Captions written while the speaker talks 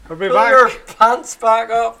Are we Pull back? your pants back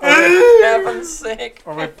up, for heaven's sake.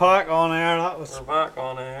 Are we back on air? We're back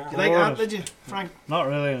on air. You like that, did you, Frank? Not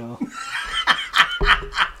really, no.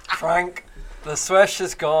 Frank, the swish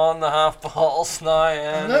is gone, the half bottle's now,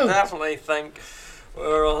 and I definitely think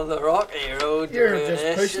we're on the rocky road. You're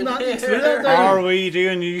just pushing that through that now. Are we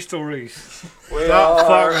doing news stories? We That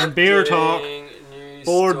are fucking beer talk doing news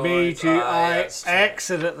bored me stories. to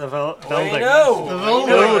exit the building. We know. The We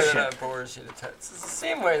know how bullshit. that bores you to tits. It's the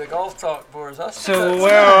same way the golf talk bores us. to So tits.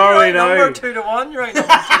 where are we now? Number 2-1. You're right, number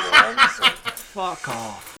 2-1. So. Fuck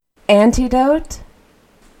off. Antidote,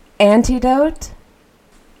 antidote,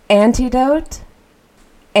 antidote,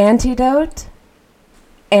 antidote,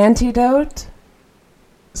 antidote.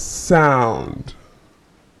 Sound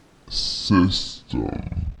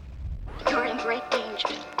system. You're in great danger,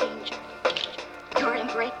 danger. You're in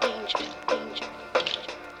great danger, danger.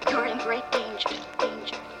 You're in great danger,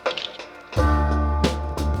 danger.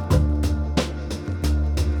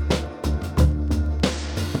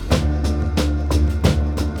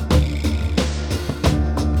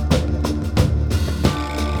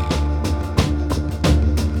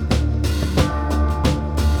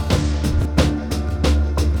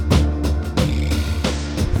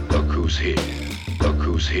 Look who's here. Look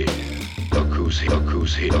who's here. Look who's here. Look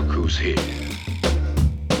who's here. Look who's here.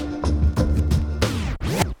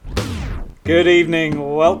 Good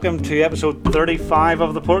evening. Welcome to episode 35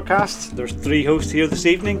 of the Portcast. There's 3 hosts here this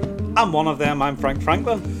evening. I'm one of them. I'm Frank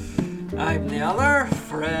Franklin. I'm the other,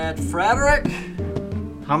 Frederick.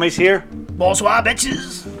 Hammy's here. Bonsoir,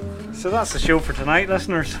 bitches. So that's the show for tonight,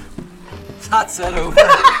 listeners. That's it over.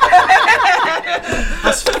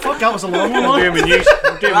 Fuck, that was a long one. I'm doing my news.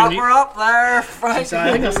 I'm doing my Wrap news. her up there, Frank. So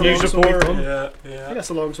I think that's the News longest one we've report. done. Yeah, I think yeah. that's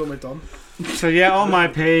the longest one we've done. So yeah, on my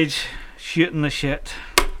page, shooting the shit.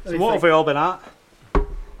 So what have we all been at?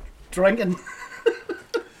 Drinking.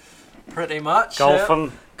 Pretty much.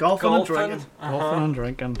 Golfing. Golfing and drinking. Golfing and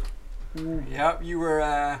drinking. Yeah, you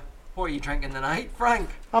were. What are you drinking tonight, Frank?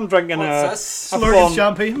 I'm drinking What's this? I've Slurry gone,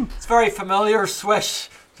 champagne. It's very familiar, swish.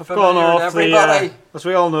 I've Familiar gone to off everybody. as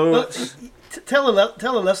we all know, Well, it's tell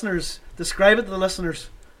the listeners, describe it to the listeners.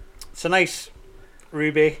 a nice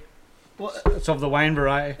ruby. What? It's of the wine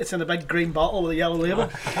variety. It's in a big green bottle with a yellow label.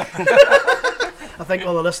 I think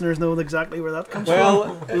all the listeners know exactly where that comes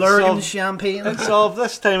Well, from. Lurgan it's champagne. of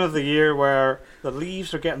this time of the year where the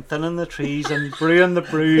leaves are getting thin in the trees and brewing the The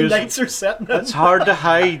brews. lights are setting in. It's hard to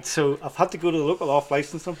hide, so I've had to go to the local off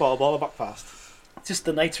license and bought a bottle back fast. Just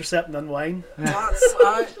the nights are setting in wine.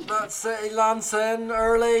 That's it. He lands in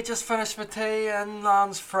early, just finished my tea, and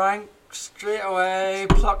lands Frank straight away,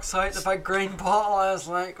 plucks out the big green bottle. I was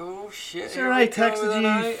like, oh shit. Sure, here I we go texted you,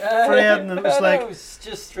 tonight. Fred, and it was I know, like- it was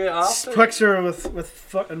just straight after. Picture with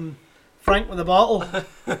fucking Frank with a bottle.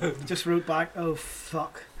 Just wrote back, oh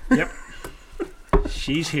fuck.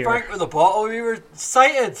 She's here. Frank with a bottle. We were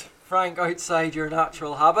sighted, Frank, outside your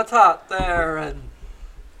natural habitat there in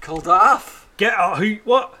Kildaff. Get out.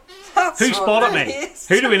 What? That's Who what spotted it me? is.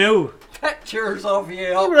 Who do we know? Pictures of you.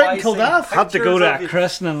 You were out in uprising Kildaff. Had to go to pictures a of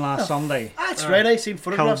christening last Sunday. That's right, I seen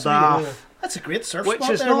photographs of Kildaff. you. That's a great surf Which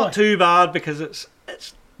spot is there, not boy. too bad because it's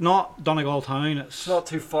not Donegal town. It's not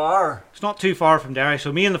too far. It's not too far from Derry.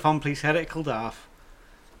 So me and the fun police headed to Kildaff.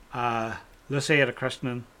 Lucy had a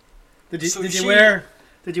christening. Did So you she-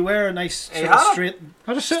 wear a nice Hey, sort of Hannah? straight?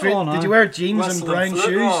 I just sit straight on. did you wear jeans and Whistle brown flute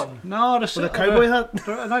shoes on. No, just with a sit cowboy hat?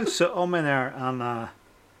 a nice sit on me there, and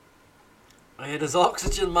He had his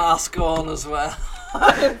oxygen mask on as well. Me.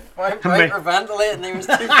 Hyperventilating, he was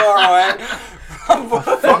too far away.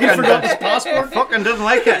 He forgot his passport. fucking didn't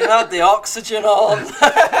like He it. had the oxygen on.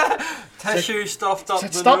 Tissue stuffed up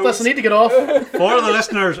the Stop nose. this! I need to get off. For the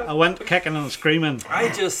listeners, I went kicking and screaming. I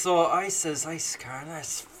just thought, I scared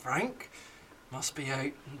this Frank. Must be out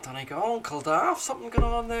in Donegal and Kildaff, something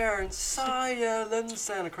going on there. And Lynn's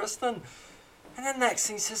saying a christening. And then next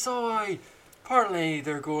thing he says, apparently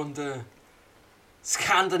they're going to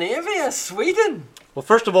Scandinavia, Sweden. Well,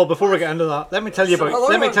 first of all, before we get into that, let me tell you So about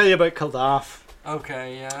Kildaff.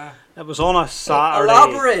 Okay, yeah. It was on a Saturday.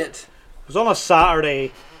 Elaborate. It was on a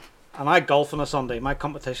Saturday, and I golf on a Sunday. My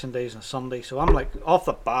competition day is on a Sunday, so I'm like off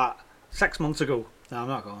the bat. 6 months ago, no, I'm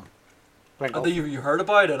not going. Playing golf. You heard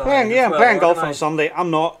about it? I'm playing golf on a Sunday. I'm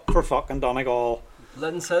not for fucking Donegal.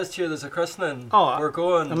 Lynn says to you, there's a christening. Oh, we're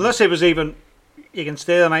going. Unless it was even, you can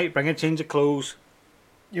stay the night, bring a change of clothes.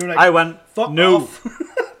 You were like, I went, fuck no. off.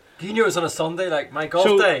 You knew it was on a Sunday, like my golf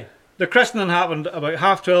So- day. The christening happened about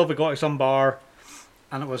 12:30. We got to some bar,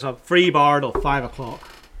 and it was a free bar till 5 o'clock.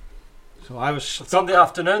 So I was stuck Sunday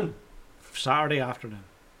afternoon. Saturday afternoon.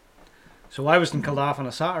 So I was in Kildaff on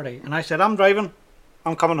a Saturday, and I said, I'm driving,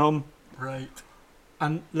 I'm coming home. Right.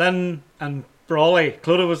 and Lynn and Brawley,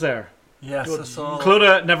 Clodagh was there. Yes, I saw.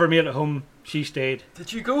 Clodagh never made it home. She stayed.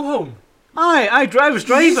 Did you go home? I was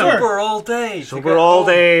driving. Sober all day. Sober all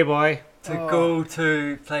day, boy. To go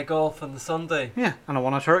to play golf on the Sunday. Yeah, and I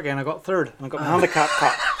won a turkey and I got third. And I got my handicap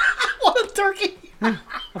cut. What a turkey!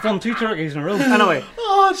 I've won 2 turkeys in a row. Anyway,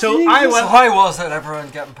 Oh, so Jesus. I So went. how was it? Everyone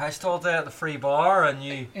getting pissed all day at the free bar, and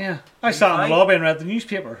you? Yeah, I sat in the lobby and read the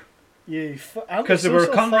newspaper. Because they were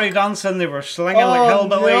country dancing, they were slinging like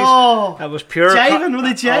hillbillies. No. It was pure. Jiving, were they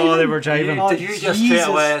jiving? Oh, they were jiving. Did you just Jesus.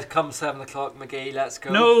 straight away come 7 o'clock, McGee? Let's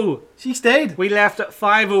go. No, She stayed. we left at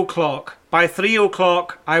 5 o'clock. By 3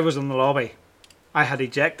 o'clock, I was in the lobby. I had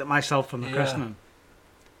ejected myself from the Yeah. christening.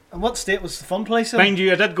 And what state was the fun place in? Mind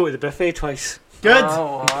you, I did go to the buffet twice. Good.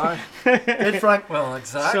 Oh, aye. Good, Frank. Well,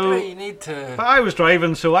 exactly. So- you need to. But I was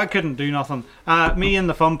driving, so I couldn't do nothing. Me and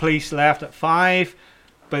the fun police left at 5.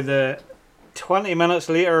 By the 20 minutes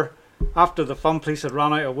later, after the fun police had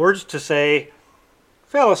run out of words to say,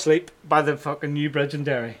 fell asleep by the fucking New Bridge in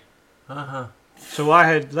Derry. Uh-huh. So I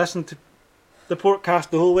had listened to the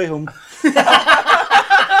Portcast the whole way home.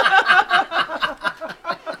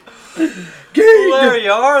 Well, there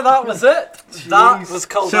you are. That was it. That was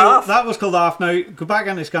called So off. that was called off. Now go back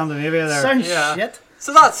into Scandinavia there. Sounds Yeah. shit.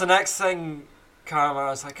 So that's the next thing, Karen. I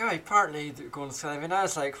was like, partly going to Scandinavia. And I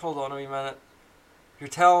was like, hold on a wee minute. You're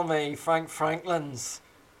telling me Frank Franklin's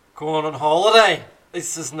going on holiday?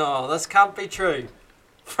 This can't be true.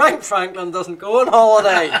 Frank Franklin doesn't go on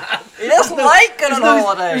holiday. He doesn't like going on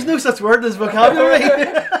holiday. There's no such word as vocabulary.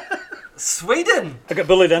 Sweden. I got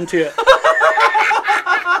bullied into it.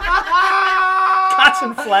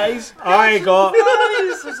 Catching flies. I got.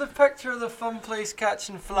 Guys, there's a picture of the fun place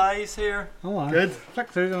catching flies here. Oh, I Good. Flick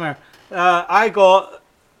through in there. I got.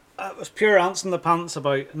 It was pure ants in the pants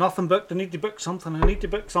about nothing booked. I need to book something. I need to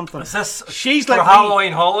book something. Is this She's for like me.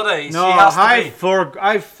 Halloween holidays? No, she has to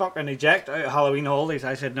I fucking eject out of Halloween holidays.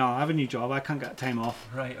 I said no. I have a new job. I can't get time off.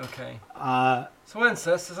 be. Right. Okay. So when's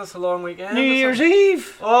this? Is this a long weekend? New or Year's something?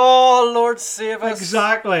 Eve. Oh, Lord save us.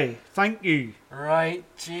 Exactly. Thank you. Right,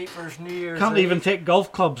 jeepers, New Year's Can't Eve. even take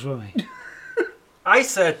golf clubs with me. I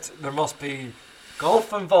said there must be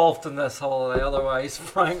golf involved in this holiday, otherwise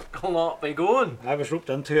Frank will not be going. I was roped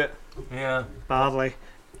into it Yeah, badly.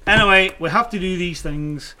 Anyway, we have to do these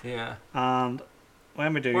things, yeah. and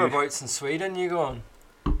when we do, Whereabouts in Sweden you going?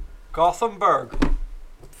 Gothenburg.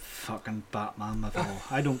 fucking Batman with all.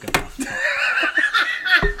 I don't give a fuck.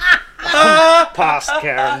 Past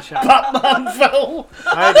Karen shit. Batman Phil.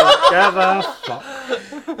 I don't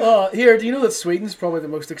give a fuck. Here, do you know that Sweden's probably the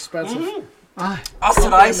most expensive? Aye. That's what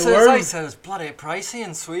Country I in the said. world. I said it's bloody pricey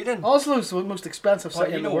in Sweden. Oslo's the most expensive But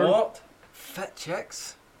city you in the know world. what? Fit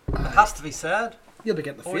chicks. It has to be said. You'll be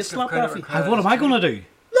getting the Always face give slapped credit off you. where Aye, what am I going to do?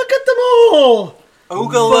 Look at them all!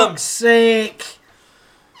 Ogle them. Fuck's sake.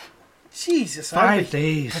 Jesus, 5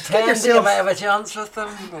 days. Pretend that you yourself- might have a chance with them.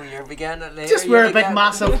 Or you're beginning it later. Just wear a you big get-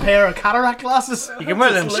 massive pair of cataract glasses. You can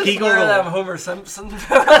wear them Just ski wear them goggles. Homer Simpson.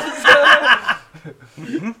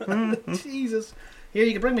 Jesus. Here,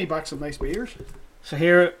 you can bring me back some nice beers. So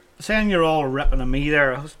here, saying you're all ripping at me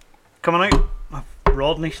there, I was coming out of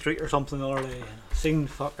Rodney Street or something the other day, and I seen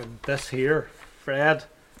fucking this here, Fred,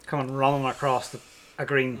 coming running across a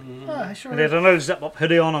green. Ah, sure. And he had an old zip up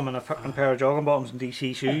hoodie on him and a fucking pair of jogging bottoms and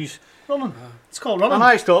DC shoes. Running. It's called running. And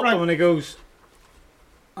I stopped Right. him and he goes,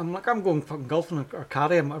 I'm like, I'm going fucking golfing or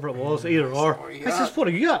caddying, whatever it was, either or. where you I says, at? what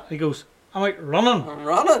are you at? He goes, I'm out running. I'm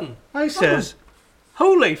running. I says,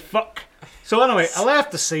 holy fuck. So anyway, I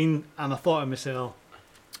left the scene and I thought to myself,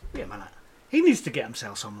 wait a minute, he needs to get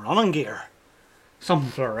himself some running gear. Some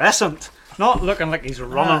fluorescent. Not looking like he's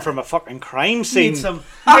running from a fucking crime scene. Need some.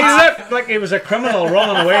 He looked like he was a criminal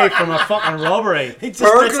running away from a fucking robbery. He just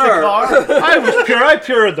missed the Burglar. car. I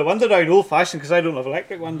pured the window down old fashioned because I don't have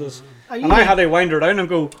electric windows. And I had to wind her down and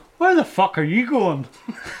go, where the fuck are you going?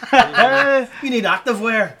 You need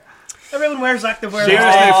activewear. Everyone wears activewear. Seriously,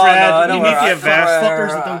 Oh, Fred, no, I you don't need wear to that. invest. fuckers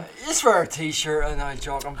that don't- Just wear a t-shirt and a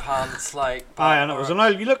jogging pants, like. Aye, and it was an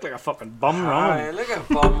old, you look like a fucking bum Aye, running. look at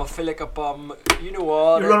a bum. I feel like a bum. You know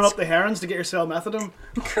what? You're running up the herons to get yourself methadone.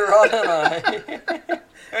 running. Aye.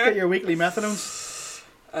 Get your weekly methadones.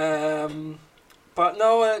 But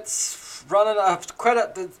no, it's running. I've quit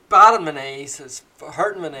it. It's bad on my knees. It's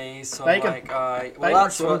hurting my knees. So Biking. I'm like, well, Biking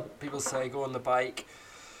that's or what people say. Go on the bike.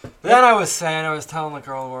 Then I was telling the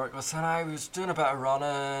girl at work, I was doing a bit of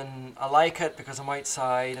running. I like it because I'm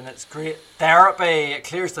outside and it's great therapy. It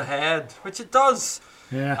clears the head, which it does.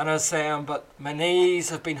 Yeah. And I was saying, but my knees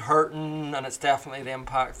have been hurting and it's definitely the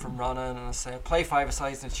impact from running. And I say, I play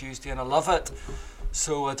 5-a-sides on a Tuesday and I love it.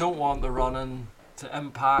 So I don't want the running to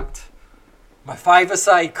impact my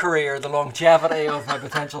five-a-side career, the longevity of my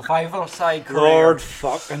potential five-a-side career. Lord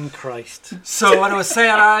fucking Christ. So when I was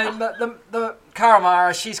saying, the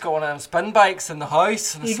Caramara, she's going on spin bikes in the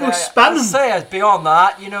house. And You I go say, spinning? I say it's beyond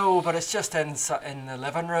that, you know, but it's just in the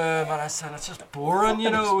living room. And I said, it's just boring,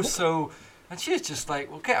 you know. So, and she's just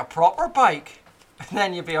like, well, get a proper bike. And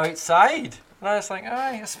then you'd be outside. And I was like,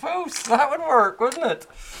 I suppose that would work, wouldn't it?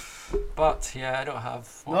 But, yeah, I don't have...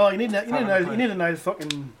 No, you need a nice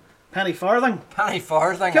fucking penny farthing. Penny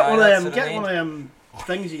farthing. Get one aye, of that's them. what I Get one need. of them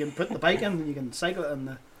things you can put the bike in, and you can cycle it in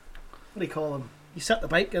the. What do you call them? You set the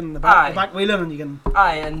bike in the back wheel in, and you can.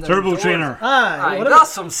 Aye, and Turbo trainer. Aye, Aye, whatever.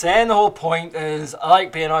 that's what I'm saying. The whole point is I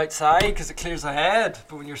like being outside because it clears the head.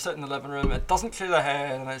 But when you're sitting in the living room, it doesn't clear the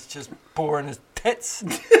head, and it's just boring as tits.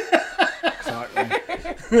 Exactly.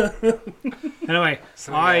 Anyway,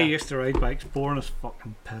 So, I yeah. used to ride bikes, boring as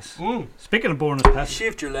fucking piss. Mm. Speaking of boring as piss,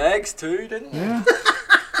 Shaved your legs too, didn't you? yeah.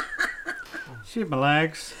 Shaved my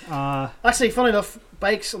legs. Actually, funny enough,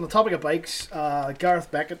 bikes. On the topic of bikes, Gareth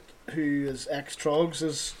Beckett, who is ex-Trogs,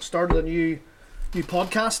 has started a new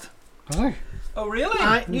podcast. Oh, Oh really?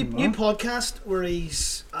 New podcast where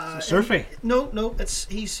he's surfy. No,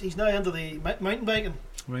 he's now into the mountain biking.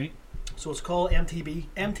 Right. So it's called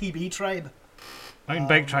MTB Tribe. Mountain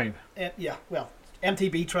Bike Tribe. Yeah, well,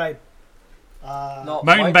 MTB Tribe. Not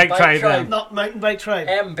Mountain Bike Tribe, then. Not Mountain Bike Tribe.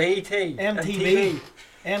 MBT.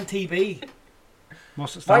 MTB.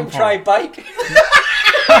 What's it stand Mountain for? Tribe bike.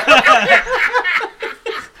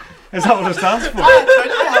 Is that what it stands for?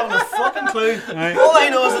 I haven't a fucking clue. Right. All I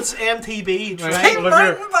know is it's MTB Tribe. Right. Well,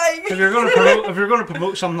 Mountain bike. if you're going to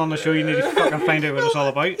promote something on the show, you need to fucking find out what it's all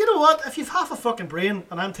about. You know what? If you've half a fucking brain,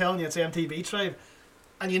 and I'm telling you it's MTB Tribe,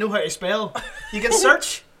 and you know how to spell, you can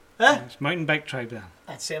search. It's Mountain Bike Tribe then.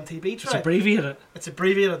 That's MTB It's Tribe. abbreviated. It's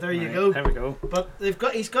abbreviated. There you Right, go. There we go. But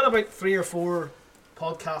he's got about 3 or 4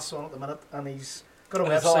 podcasts on at the minute, and he's got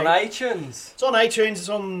a It's website. on iTunes. It's on iTunes. It's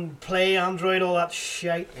on Play, Android, all that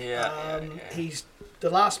shit. Yeah. He's the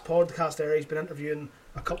last podcast there. He's been interviewing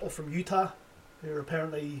a couple from Utah, who are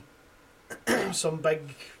apparently some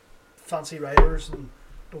big fancy riders and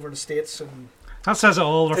over in the States and. That says it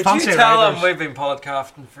all. They're Did fancy you tell riders. him we've been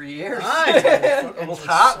podcasting for years? Aye, Old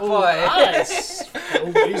hat boy. It's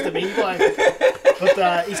old news to me, boy.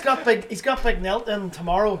 But he's got big Nelt in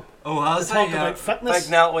tomorrow. Oh, has To talk he? about fitness. Big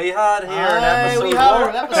Nelt we had here Aye, in we episode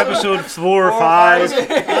had 4. our Episode 4 or 5.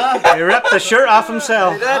 He ripped the shirt off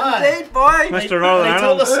himself. Indeed, boy. Mr. Northern He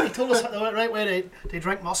told Ireland. us the right way to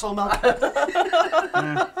drink muscle milk.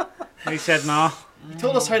 He said no. He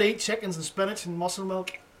told us how to eat chickens and spinach and muscle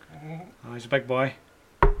milk. Oh, he's a big boy.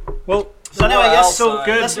 Well, So anyway, what yes, else, so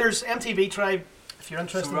good. listeners, MTV Tribe, if you're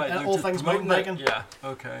interested in all things mountain biking, Yeah,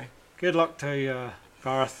 okay. good luck to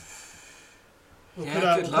Gareth. we'll Yeah,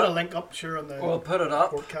 put good a luck. link up sure on the. We'll put it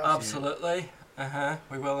up. Portcast. Absolutely.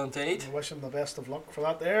 We will indeed. I wish him the best of luck for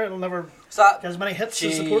that. There, it'll never Is that get as many hits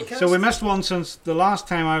as the Gee. podcast. So we missed one since the last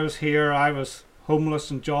time I was here. I was homeless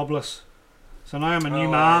and jobless. So now I'm a new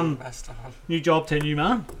man. messed on. New job to a new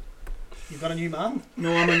man. You've got a new man.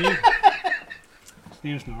 No, I'm a new. His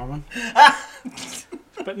name's Norman.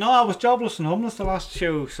 But no, I was jobless and homeless the last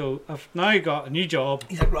show, so I've now got a new job.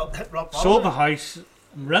 He's hit rock Sold my bottom. house.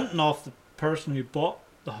 I'm renting off the person who bought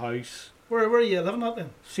the house. Where are you living at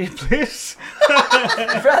then? Same place.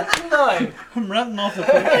 No. I'm renting off the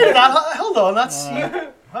place. Wait, hold on, that's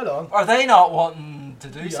hold on. Are they not wanting to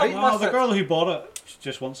do something No, with the it? girl who bought it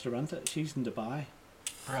just wants to rent it. She's in Dubai.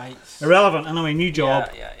 Right. Irrelevant. Anyway, new job.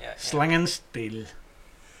 Yeah. Slinging steel.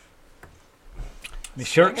 My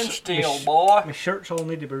shirts, Slinging steel, my, boy. my shirts all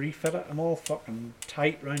need to be refitted. I'm all fucking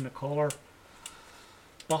tight round the collar,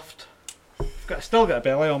 buffed. Still got a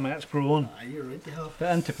belly on me. It's growing, Ah, you're right, you have.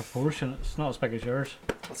 but into proportion. It's not as big as yours.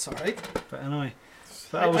 That's alright. But anyway,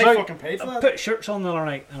 so I I was paid out. fucking paid for I that. put shirts on the other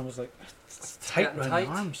night, and I was like, it's tight getting round tight.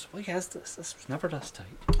 the arms. Why is this? This was never this tight.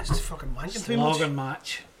 It's just fucking wanking too much. Slogging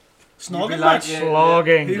match. Snogging You'd be match. like,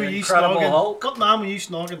 Slogging. Who were you Incredible snogging? Hulk. What man were you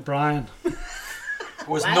snogging? Brian.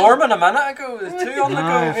 Was Norman a minute ago? There's 2 on the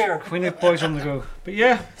Aye, go here. Queen of boys on the go. But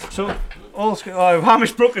yeah, so all's good. Oh,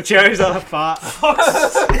 Hamish broke the chair. He's that fat.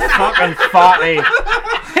 Fucking fatty.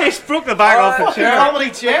 He's broke the back off the chair. Comedy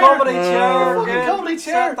chair. Comedy chair. Fucking again. comedy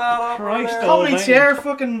chair. Set that up Christ over Comedy almighty. chair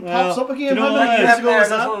fucking Well, pops up again. do you know How what many it years is? ago was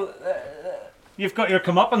there. that? You've got your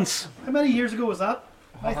comeuppance. How many years ago was that?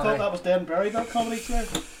 I Aye. thought that was dead and buried, that comedy chair.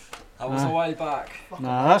 That was a while back.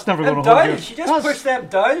 Nah, that's never going Them to hold you. downs, you just push them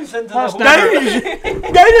downs into the That's hole.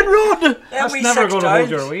 never, down in road. Them That's wee never 6 going to hold downs.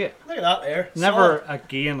 your weight. Look at that there. Never Solid.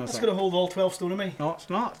 again. Is That's it? going to hold all 12 stone of me. No, it's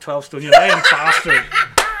not 12 stone. You're lying bastard.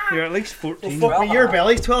 You're at least 14. Fuck me, your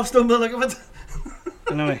belly's 12 stone by the look of it.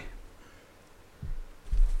 Anyway.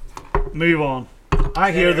 move on.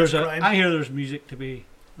 I hear crime. there's music to be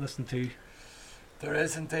listened to. There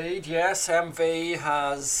is indeed, yes. MV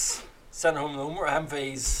has sent home no more.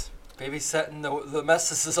 MV's babysitting. The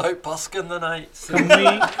missus is out busking the night. So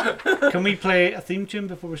Can we play a theme tune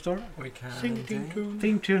before we start? we can Sing indeed.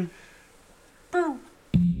 theme tune.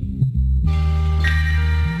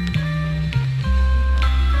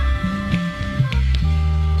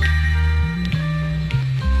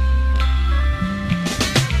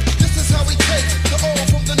 This is how we take the old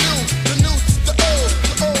from the new to the old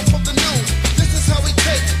from the new. This is how we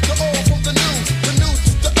take the old from the new to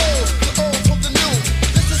the old from the new.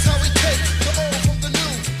 This is how we take the old from the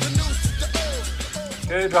new to the old.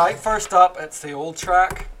 Good, right. First up, it's the old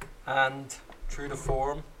track, and true to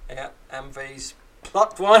form, yeah, MV's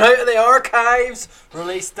plucked one out of the archives,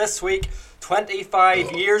 released this week,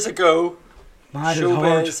 25 years ago. Mad as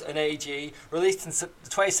hard. Showbiz and AG, released on the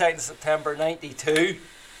 22nd of September 92.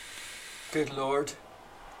 Good lord.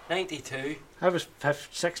 92. I was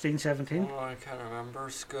 16, 17. Oh, I can't remember.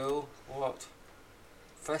 School. What?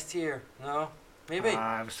 5th year? No? Maybe?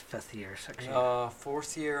 I was 5th year, 6th year.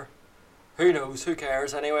 4th year. Who knows? Who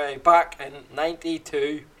cares? Anyway, back in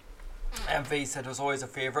 92, MV said it was always a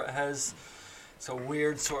favourite of his. It's a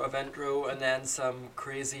weird sort of intro, and then some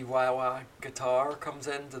crazy wah-wah guitar comes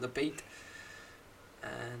into the beat.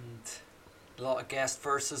 And a lot of guest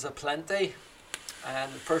verses aplenty.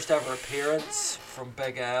 And the first ever appearance from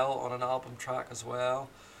Big L on an album track as well,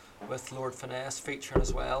 with Lord Finesse featuring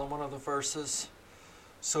as well in one of the verses.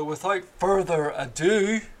 So without further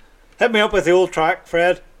ado, Hit me up with the old track,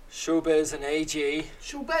 Fred. Showbiz and AG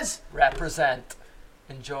Showbiz. represent.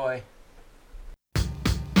 Enjoy.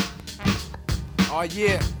 Oh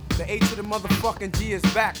yeah, the H to the motherfucking G is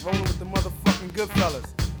back, rolling with the motherfucking good fellas.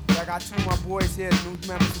 I got two of my boys here, new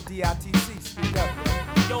members of DITC. Speak up, bro.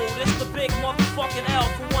 Yo, this the big motherfucking L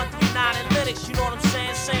for 139 Analytics. You know what I'm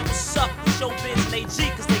saying? Saying what's up with Showbiz and AG,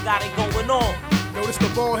 cause they got it going on. Yo, this the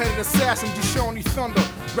bald-headed assassin, Deshawnee Thunder.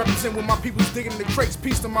 Represent with my people's digging the crates.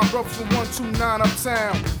 Peace to my brothers from 129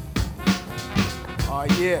 uptown. Oh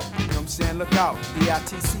yeah, you know what I'm saying? Look out,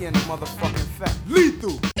 DITC and the motherfucking fact.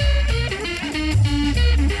 Lethal!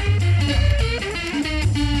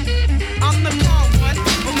 I'm the wrong one,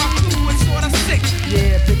 but my crew is sorta sick.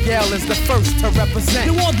 Yeah, Big L is the first to represent.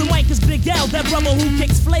 You on the mic is Big L, that brother who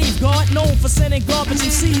kicks Flave Guard, known for sending garbage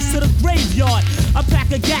MCs to the graveyard. I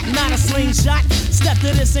pack a gat, not a slingshot. Step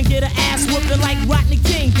to this and get an ass whooping like Rodney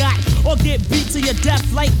King got, or get beat to your death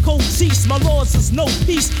like Cochise. My laws is no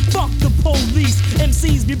peace, fuck the police.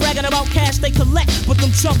 MCs be bragging about cash they collect, but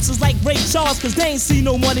them chumps is like Ray Charles, cause they ain't see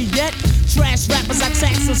no money yet. Trash rappers, I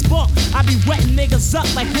tax and spark. I be wetting niggas up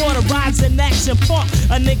like water rides in Action Park.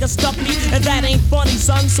 A nigga stuck me, and that ain't funny,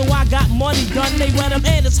 son. So I got money done. They wet him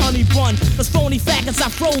and it's honey bun. Those phony faggots I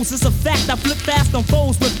froze. It's a fact I flip fast on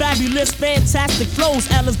foes with fabulous, fantastic flows.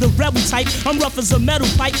 L is the rebel type. I'm rough as a metal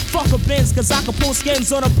pipe. Fuck a Benz, cause I can pull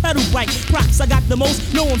skins on a pedal bike. Props, I got the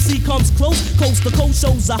most. No MC comes close. Coast to coast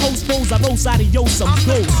shows. I host foes. I roast adios, some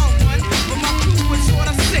ghosts.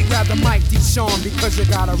 Grab the mic, Deshawn, because you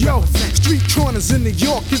gotta represent. Street corners in New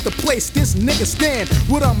York is the place this nigga stand.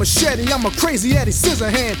 With a machete, I'm a crazy Eddie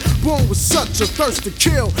Scissorhand. Born with such a thirst to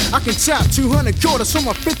kill, I can chop 200 quarters from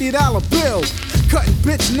a $50 bill. Cutting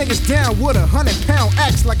bitch niggas down with a 100-pound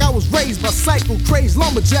axe, like I was raised by psycho crazed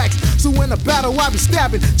lumberjacks. So in a battle I be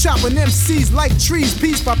stabbing, chopping MCs like trees,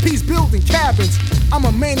 piece by piece, building cabins. I'm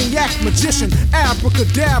a maniac magician,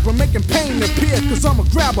 abracadabra, making pain appear, cause I'm a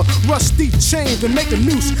grabber. Rusty chains and make a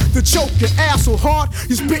noose to choke your ass so hard,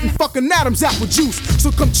 you're spitting fucking Adam's apple juice.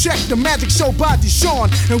 So come check the magic show by Deshawn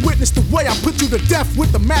and witness the way I put you to death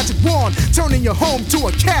with the magic wand. Turning your home to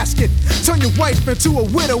a casket, turn your wife into a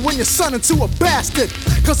widow and your son into a bastard.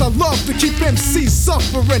 Cause I love to keep MCs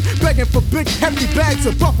suffering, begging for big heavy bags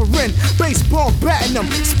of buffering. Baseball batting them,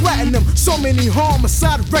 splatting them. So many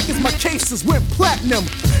homicide records, my cases went platinum.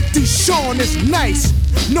 Deshawn is nice,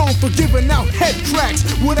 known for giving out head cracks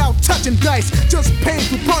without touching dice. Just paying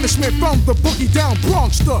for punishment from the boogie down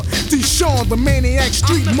Bronxster. Deshawn, the maniac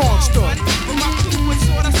street monster. But my crew is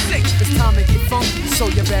sorta sick. It's time to get funky, so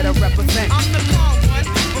you better represent. I'm the wrong one,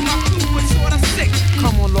 but my crew is sorta sick.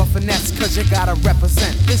 Come on, Lord Finesse, cause you gotta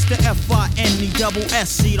represent. It's the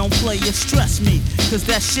FINE-double-SC, don't play or stress me, cause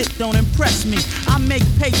that shit don't impress me. I make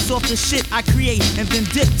pace off the shit I create and then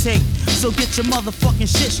dictate, so get your motherfucking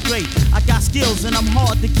shit straight. I got skills and I'm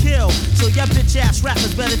hard to kill, so y'all bitch ass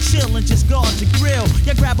rappers better chill and just guard your grill.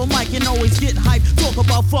 You grab a mic and always get hype, talk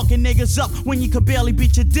about fucking niggas up when you could barely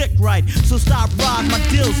beat your dick right. So stop riding my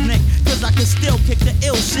deals, Nick, cause I can still kick the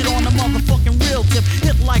ill shit on the motherfucking real tip.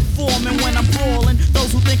 Hit like Foreman when I'm brawling.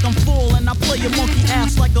 Those who think I'm fooling, I play your monkey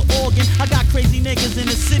ass like an organ. I got crazy niggas in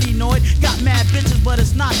the city, Noid. Got mad bitches, but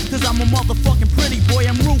it's not, cause I'm a motherfucking pretty boy.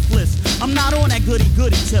 I'm ruthless. I'm not on that goody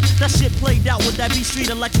tip. That shit played out with that B-Street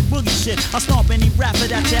electric boogie shit. I stomp any rapper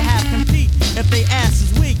that you have compete. If they ass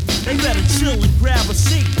is weak, they better chill and grab a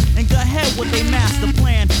seat and go ahead with their master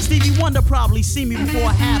plan. Stevie Wonder probably see me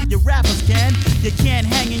before half your rappers can. You can't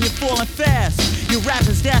hang and you're falling fast. Your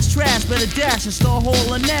rappers dash trash, better dash and start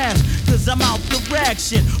hauling ass. Cause I'm out the rag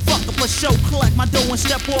shit. Fuck up a show, collect my dough and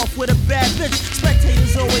step off with a bad bitch.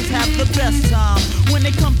 Spectators always have the best time when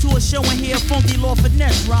they come to a show and hear funky law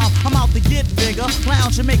finesse rhyme. I'm out to get bigger,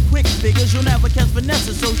 lounge and make quick figures. You'll never catch finesse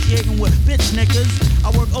associating with bitch niggas.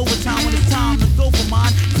 I work overtime when it's time to go for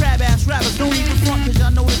mine. Crab ass rappers don't even front cause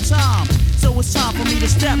y'all know the time. So it's time for me to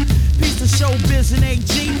step. Piece of showbiz in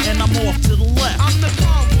AG and I'm off to the left. I'm the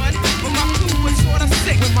calm one, but my crew is sorta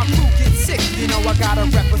sick. When my crew gets sick, you know I gotta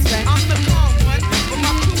represent. I'm the calm one, but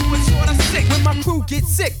my crew is sorta sick. When my crew gets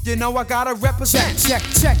sick, you know I gotta represent. Check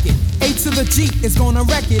it. A to the G is gonna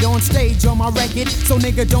wreck it on stage on my record. So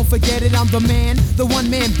nigga don't forget it, I'm the man. The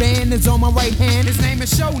one-man band is on my right hand. His name is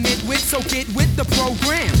Show Nitwit, so get with the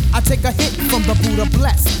program. I take a hit from the Buddha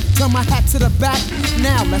Bless. Turn my hat to the back,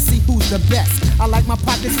 now let's see who's the best. I like my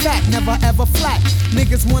pockets fat, never ever flat.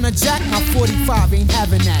 Niggas wanna jack, my 45 ain't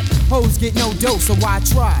having that. Hoes get no dough, so why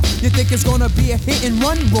try? You think it's gonna be a hit and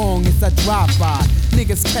run? Wrong, it's a drive-by.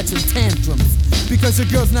 Niggas catching tantrums because your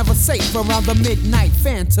girl's never safe around the midnight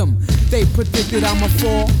phantom. They predicted I'ma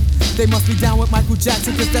fall. They must be down with Michael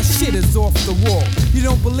Jackson cause that shit is off the wall. You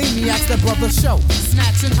don't believe me, ask that brother Show.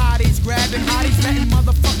 Snatching hotties, grabbing hotties, letting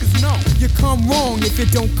motherfuckers know. You come wrong if you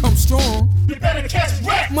don't come strong. You better catch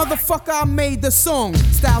wreck. Motherfucker, I made the song.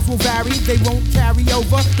 Styles will vary, they won't carry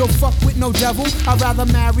over. Don't fuck with no devil, I'd rather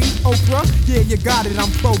marry Oprah. Yeah, you got it,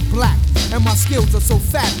 I'm pro-black. And my skills are so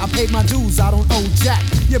fat, I paid my dues, I don't owe jack.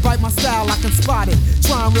 You bite my style, I can spot it.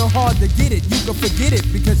 Trying real hard to get it, you can forget it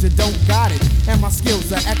because you don't got it. And my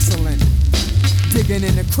skills are excellent. Digging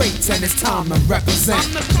in the crates and it's time to represent.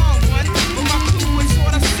 I'm the calm one, but my crew is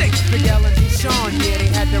sorta sick. Big L and Deshaun, yeah, they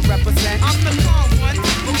had to represent. I'm the calm one,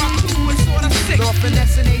 but my crew is sorta sick. Law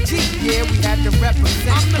Finesse and AG, yeah, we had to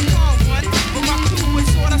represent. I'm the calm one, but my crew is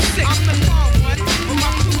sorta sick. I'm the calm one, but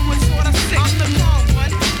my crew is sorta sick. I'm the calm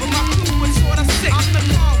one, but my crew is sorta sick. I'm the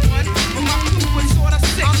calm one, but my crew is sorta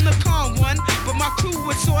sick. I'm the calm one, but my crew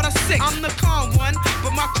is sorta sick. I'm the calm one,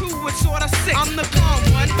 but my crew is sorta sick. I'm the calm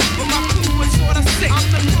one, but my crew is sorta sick.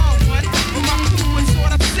 I'm the calm one, but my crew is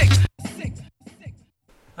sorta sick.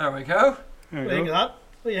 There we go. There What you do you think go. of that?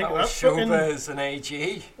 What do you think That of was that? Fucking- Showbiz and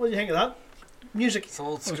AG. What do you think of that? Music. It's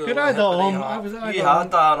old school. good. I had that on. hippity I hop. was- I You had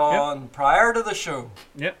had that on prior to the show.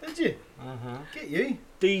 Yep. Did you? Get you.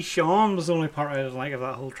 Deshaun was the only part I didn't like of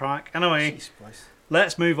that whole track. Anyway, Jesus Christ.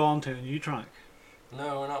 let's move on to a new track.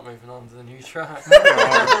 No, we're not moving on to the new track.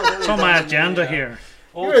 It's on my agenda here.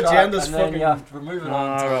 Old Your track, agenda's and then fucking- we're moving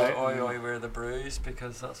on to Alright. Oi Oi We're the Brews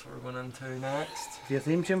because that's what we're going into next. Do you have a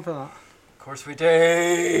theme tune for that? Of course we do.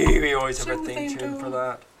 We always have a theme tune for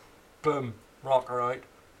that. Boom. Rock her out.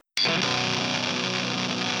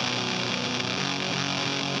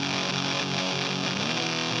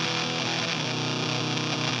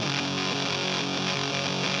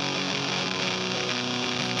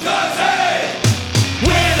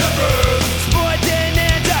 We're the brews. Sporting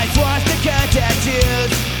and dice, wash the cut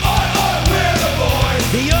tattoos. We're the boys.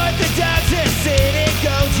 The orthodox Hasidic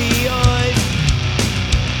OGOs.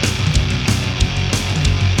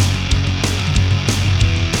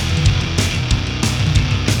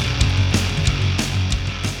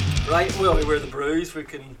 Right, well, we're the Brews. We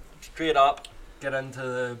can straight up get into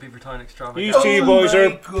the Beavertown You extravaganza. two boys are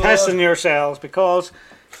my God. pissing yourselves because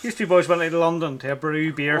these two boys went to London to a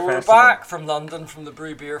brew beer Well, we're festival. back from London from the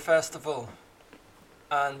Brew Beer Festival.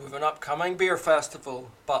 And we've an upcoming beer festival,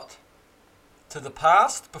 but to the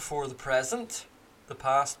past before the present. The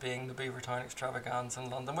past being the Beavertown extravaganza in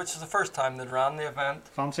London, which is the first time they'd ran the event.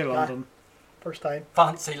 Fancy London. First time.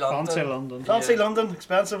 Fancy London. Fancy London. Fancy Yeah. London.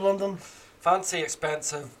 Expensive London. Fancy,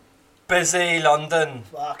 expensive, busy London.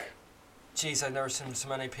 Fuck. Jeez, I've never seen so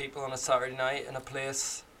many people on a Saturday night in a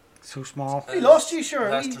place. So small. We lost you, sure.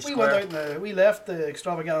 Leicester We went Square. out and we left the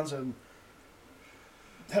extravaganza and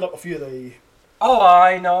hit up a few of the. Oh,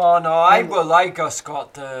 I just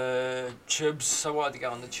got the tubes. I wanted to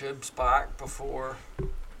get on the tubes back before.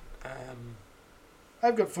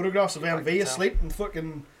 I've got photographs of I MV can tell. asleep in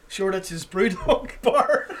fucking Shoreditch's Brewdog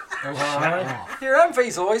bar. Your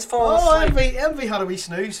MV's always falling Oh, asleep. MV had a wee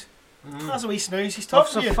snooze. Has a wee snooze. He's That's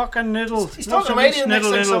talking to a you. fucking noodle. He's talking to Loves a me. wee And next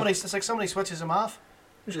sniddle thing noodle. it's like somebody switches him off.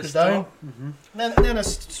 Just goes Just down. stop. And then it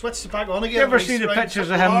switches back on again. You ever and see he's the riding pictures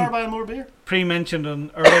for of the bar him? buying more beer? Pre-mentioned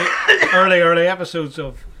on early episodes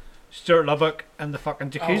of Stuart Lubbock and the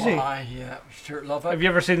fucking jacuzzi. Oh, aye, yeah. Stuart Lubbock. Have you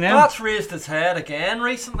ever seen them? That's raised its head again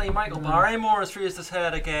recently. Michael Barrymore has raised his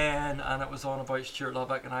head again, and it was on about Stuart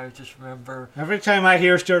Lubbock, and I just remember Every time I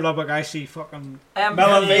hear Stuart Lubbock, I see fucking MP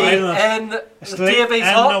Melon in the asleep Davies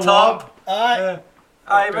in hot the tub. Aye.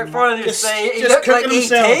 Aye, McFarlane used to Just- say he just looked like cooking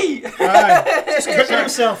himself. E.T. Aye. Just cooking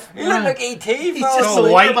himself. He looked like E.T. He's fella. just So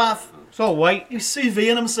a white. water bath. It's all white. He's sous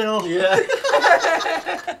videing himself. Yeah.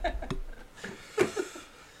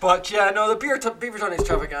 But yeah, no, the Beavertown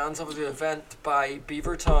Extravaganza was an event by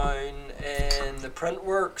Beavertown in the Print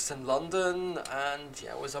Works in London, and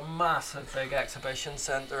yeah, it was a massive big exhibition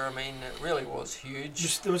centre. I mean, it really was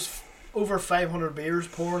huge. There was over 500 beers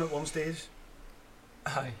pouring at one stage.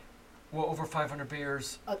 Aye. What, over 500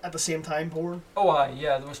 beers? At the same time pouring. Oh, aye,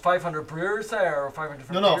 yeah, there was 500 brewers there, or 500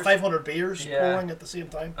 different No, beers. 500 beers Yeah. pouring at the same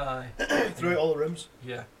time Aye, throughout all the rooms.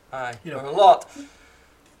 yeah, aye. You know. There were a lot.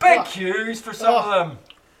 Big Oh. queues for some Oh. of them.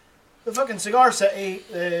 The fucking Cigar City,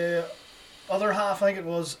 the other half, I think it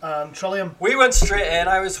was, Trillium. We went straight in.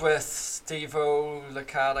 I was with Steve-O,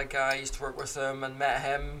 Licata guy, used to work with him, and met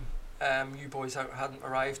him. You boys hadn't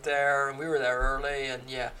arrived there, and we were there early, and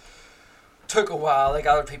yeah, took a while. They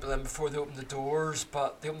gathered people in before they opened the doors,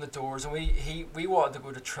 but they opened the doors, and we wanted to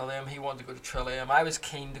go to Trillium. He wanted to go to Trillium. I was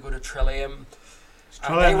keen to go to Trillium.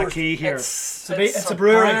 Trillium the key here. It's a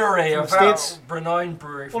brewery from a the States. renowned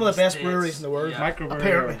brewery. One of the best breweries in the world. Yeah. Microbrewery.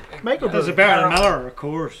 Apparently. Does Microbrewery. it better than Miller, of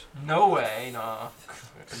course. No way, no.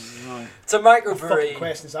 No. It's a What microbrewery. fucking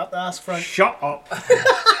question is that to ask, Frank? Shut up.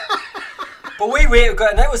 But we waited,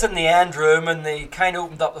 and it was in the end room, and they kind of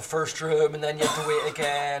opened up the first room, and then you had to wait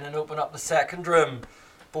again and open up the second room.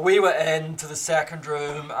 But we went into the second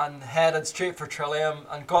room and headed straight for Trillium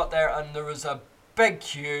and got there, and there was a big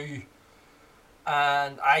queue.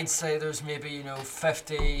 And I'd say there's maybe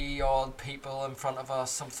 50 odd people in front of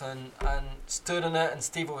us, something, and stood in it. And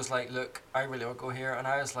Steve was like, "Look, I really want to go here," and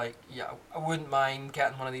I was like, "Yeah, I wouldn't mind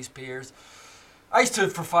getting one of these beers." I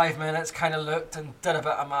stood for 5 minutes, kind of looked and did a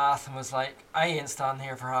bit of math, and was like, "I ain't standing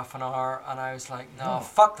here for half an hour." And I was like, "No,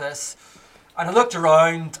 fuck this." And I looked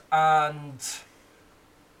around, and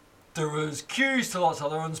there was queues to lots of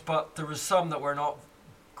other ones, but there was some that were not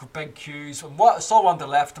big queues. And I saw one to the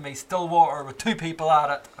left of me, Stillwater, with 2 people at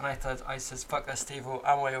it, and I says, "Fuck this, Steve-O,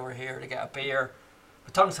 I'm way over here to get a beer.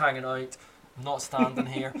 My tongue's hanging out. I'm not standing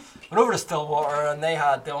here." Went over to Stillwater, and they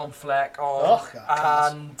had the on Fleck on, Oh,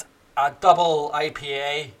 God, and a double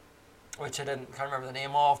IPA, which I can't remember the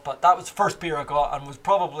name of, but that was the first beer I got, and was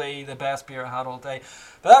probably the best beer I had all day.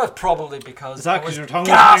 But that was probably because Is that I 'cause was your tongue was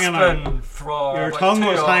hanging out? gasping for Your about tongue 2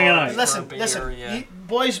 was hanging hours out. for Listen, a beer, listen. yeah.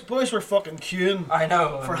 Boys were fucking queuing I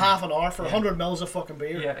know. for half an hour for 100 mils of fucking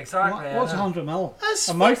beer. Yeah, exactly. What's yeah. 100 ml? That's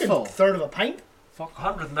A fucking mouthful. third of a pint. Fuck.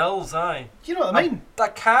 100 mils, aye. Do you know what I mean?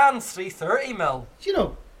 That can's 330 mil. You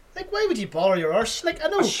know, like, why would you bother your arse? Like, I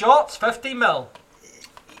know, A shot's 50 mil.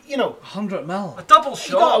 you know, 100 ml. A double you got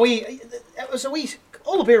a shot. wee. It was a wee.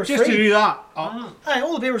 All the beer was Just to free. do that Aye,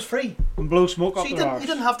 all the beer was free. and blow smoke So up you their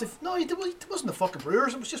didn't arse. have to. No, it wasn't the fucking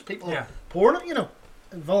brewers. It was just people Yeah. pouring it,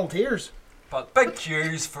 and volunteers. But big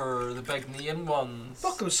queues for the big name ones.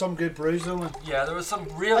 Fuck, there was some good brews though. Man. Yeah, there was some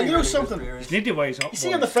really, And you know really something? good beers. You need to wise up. You see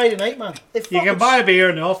boys. on the Friday night, man. They You fucking can buy a beer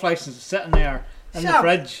in the off license sitting there in the Yeah.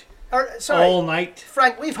 fridge Sorry, all night.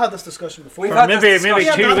 Frank. We've had this discussion before. We've For had maybe- this maybe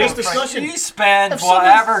discussion. 2 Yeah, weeks. this discussion. You spend If someone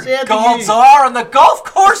whatever said to gods you- are on the golf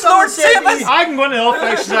course, Someone Lord said save to us. you- I can go in the off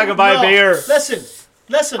license and I can buy No, a beer. Listen,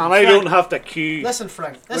 And I Frank, don't have to queue. Listen,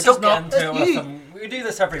 Frank. We This don't is get not. into it with you, them. We do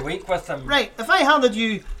this every week with them. right? If I handed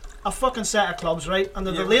you a fucking set of clubs, right, and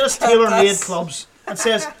they're the Yeah, latest but tailor-made that's- clubs, and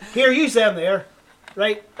says, "Here, use them there,"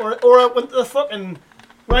 right? Or I went to the fucking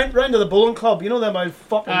round to the bowling club. You know them old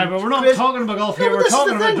fucking. Aye, but we're not crazy- talking about golf No, here. but We're this is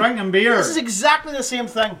talking the about thing. drinking beer. This is exactly the same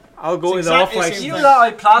thing. I'll go to It's the off exactly the license. same You thing.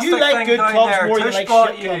 little plastic You like thing good down clubs there, more than you Tush like bought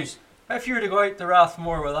shit you. clubs. If you were to go out to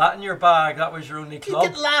Rathmore with that in your bag, that was your only You club.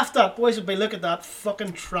 get laughed at. Boys would be, look at that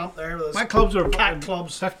fucking tramp there with his My clubs are cat fucking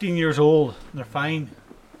clubs. 15 years old. They're fine.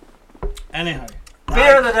 Anyhow.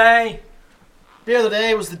 Beer of the day. Beer of the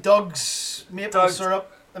day was the Doug's maple Doug's.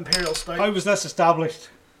 syrup imperial stout How was this established?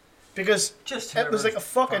 because Just it was like a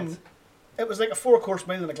fucking. It was like a 4-course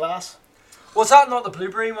meal in a glass. Was that not the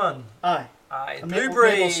blueberry one? Aye. Aye, A maple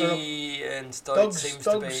blueberry syrup. and stout Doug's- seems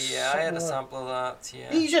to be. Doug's Yeah, I had a something sample of that.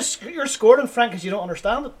 Yeah. You're scoring, Frank, because you don't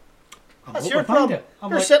understand it. I'm That's hoping your to find problem. it. I'm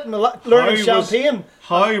You're like, sitting learning how was- champagne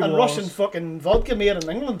how and was- Russian fucking vodka made in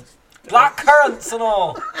England. Black currants and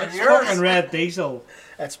all. And yours. fucking red diesel.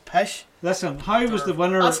 It's pish. Listen, how was the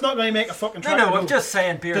winner? That's not going to make a fucking track. No, I'm just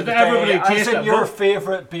saying beer of Did the everybody day. taste As in it? your Vote.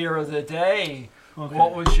 favourite beer of the day. Okay.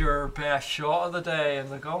 What was your best shot of the day in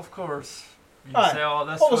the golf course? You Aye. say, oh,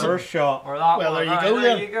 this What was one, First shot. or that Well, one. there you Aye, go,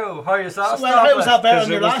 there then. you go. How is that So, well, how was that better Because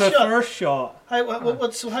than it your was last the shot? first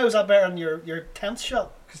shot. So how was that better than your 10th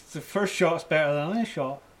shot? Because the first shot's better than any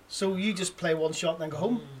shot. So you just play one shot and then go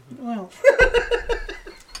home? Well,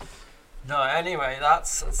 No, anyway,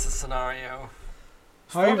 that's the scenario.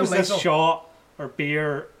 how fucking was this lethal. shot or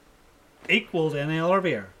beer equal to any other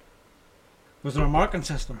beer? Was there a marking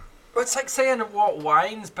system? It's like saying what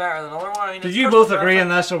wine's better than other wine. Did It's you personal both agree on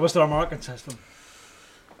preference. this, or was there a marking system?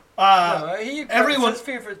 No, he everyone- his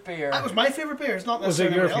favourite beer. That was my favourite beer. It's not Was it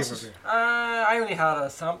necessarily your anyone favourite else's. beer? I only had a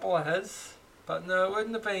sample of his, but no, it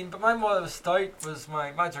wouldn't have been. But mine was stout. Was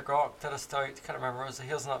my Magic Rock did a stout? Can't remember. It was a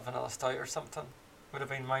hazelnut vanilla stout or something. Would have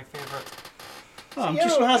been my favourite. Oh, I'm,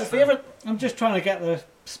 Everyone has a favourite. just trying to get the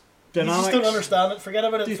You dynamics. just don't understand it. Forget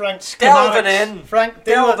about it, Frank. Delving in. Frank,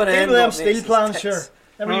 deal with Delving in them what steel makes us plans, tits. sure.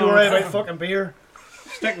 Never you Oh. worry about fucking beer.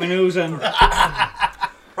 Stick my nose in.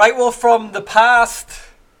 Right, well, from the past,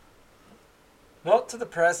 not to the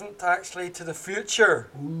present, actually, to the future.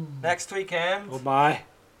 Next weekend, Oh my.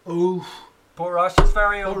 Ooh, Port Rush's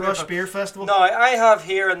very own Port Rush Beer Festival. Now, I have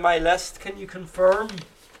here in my list, can you confirm?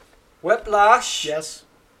 Whiplash, Yes,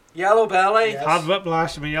 Yellow Belly, Yes. Had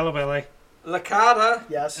whiplash in my yellow belly. Lacada,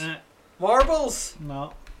 yes. Marbles.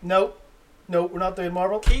 No. No, we're not doing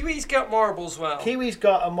marble. Kiwis get marbles well. Kiwi's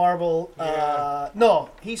got a marble. No,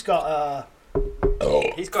 he's got a.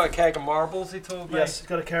 He's got a keg of marbles, he told me. Yes, he's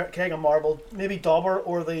got a keg of marble. Maybe Dauber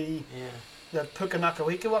or the Yeah.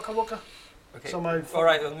 Pukanakawika Waka Waka. Okay. Somehow.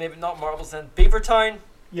 Alright, well, maybe not marbles then. Beavertown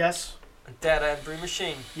Yes, and Dead End Brew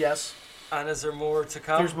Machine. yes. And is there more to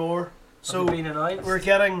come? There's more. So Have you been announced? we're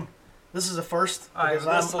getting. This is a first Aye,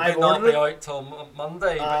 because this will I've not ordered be it. out till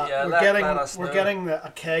Monday, but yeah, we're let getting us know. we're getting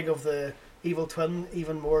a keg of the Evil Twin,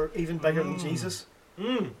 even bigger than Jesus.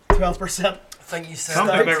 12%. I think you said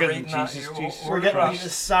Something that bigger reading than that Jesus, your Jesus. We're order getting rush.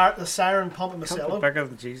 the Siren Pump and Something Macello. bigger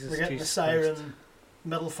than Jesus. We're getting the Jesus Siren Christ.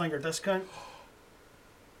 middle finger discount.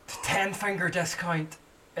 The 10-finger discount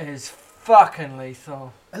is fucking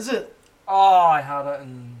lethal. Is it? Oh, I had it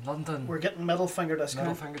in London. We're getting middle finger Middle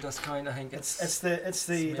discount. finger discount, I think It's the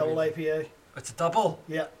maybe- double IPA. it's a double.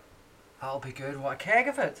 Yeah. That'll be good. What a keg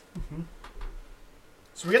of it.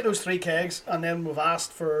 So we get those 3 kegs, and then we've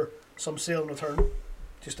asked for some sale and return,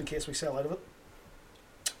 just in case we sell out of it.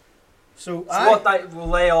 So, So what night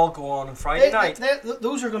will they all go on Friday night?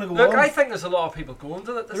 those are going to go Look, on. I think there's a lot of people going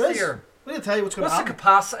to it this There is. year. We're going to tell you what's going What's to the happen.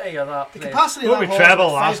 capacity of that The place? capacity of What that we hall is treble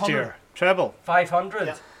about last 500. year? Treble. 500?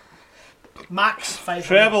 Yeah. Max 500.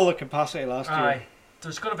 Treble the capacity last year. Aye.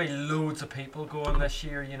 There's going to be loads of people going this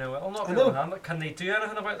year, you know. It'll not be I know. able to handle it. Can they do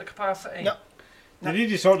anything about the capacity? No. They need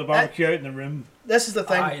to sort the barbecue out in the room. This is the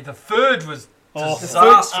thing. Aye, the food was Oh, The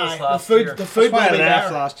disastrous food, aye, last the food, year. the food That's why will I be left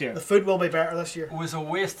better. last year. The food will be better this year. It was a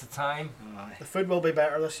waste of time. Aye. The food will be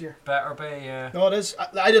better this year. Better be, yeah. No, it is.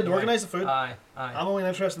 I didn't Aye. organise the food. Aye, aye. I'm only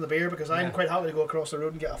interested in the beer because I'm Yeah. quite happy to go across the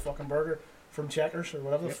road and get a fucking burger from Checkers or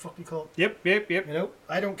whatever the fuck you call it. Yep. You know,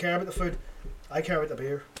 I don't care about the food. I care about the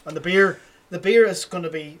beer. And the beer is going to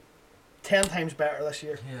be 10 times better this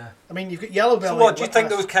year. Yeah. I mean, you've got Yellow Belly. So what, do you think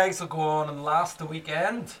Whiplash. those kegs will go on and last the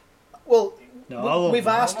weekend? Well, No, we've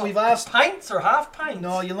asked. Pints or half pints?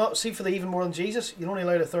 No, you'll not see for the even more than Jesus. You're only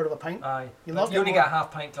allowed a third of a pint. Aye. You'll But not you get only more. get a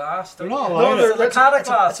half pint glass. They're don't not you? allowed No, it. It's a Lacada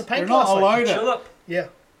glass. It's a pint They're glass. not like. allowed it. Julep. Yeah. You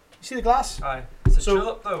see the glass? Aye. It's a So-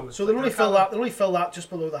 julep though. So they only fill that. They only fill that just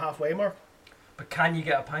below the halfway mark. But can you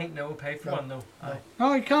get a pint? No, pay for No. one. No. Aye.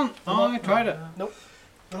 No, you can't. Oh, I tried it. Nope.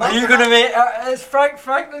 Are you gonna make? Is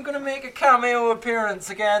Franklin gonna make a cameo appearance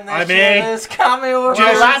again this I year? may. This cameo Well,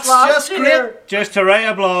 appearance that's last just year. Just to write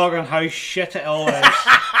a blog on how shit it all is.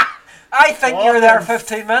 I think you were there Fucking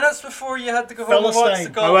 15 minutes before you had to go home and watch the Philistine.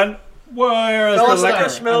 I golf. went, where is the Philistine. liquor?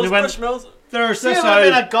 Bushmills, And they went, Bushmills. there's See this if I'd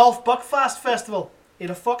been old, at Golf Buckfast Festival, you'd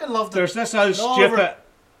have fucking loved it. there's this old No, stupid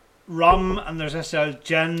rum and there's this old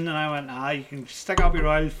gin, and I went, you can stick up your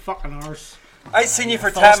old fucking arse. I seen you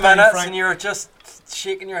for 10 Philistine, minutes Frank. and you were just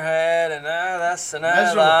shaking your head and this and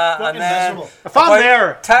Miserable. that. Fucking And then miserable. If I'm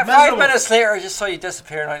there, 5 Miserable. minutes later, I just saw you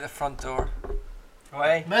disappearing out the front door.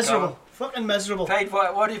 Away. Miserable. gone. Fucking miserable. Paid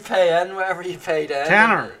what do you pay in? Whatever you paid in.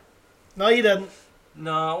 tenner. No, you didn't.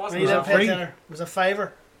 No, it No, wasn't you that. didn't pay free? dinner. It was a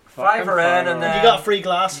fiver. Fiver in and And then you got a free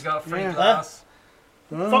glass. you got a free Yeah. glass.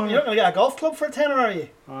 Fuck, you're not going to get a golf club for a tenner, are you?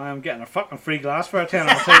 I'm getting a fucking free glass for a tenner,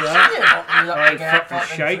 I'll tell you that. Yeah, you're Aye, not to get fucking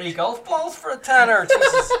fucking shite. 3 golf balls for a tenner.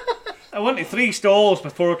 Jesus. I went to 3 stalls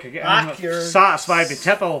before I could get You're satisfied the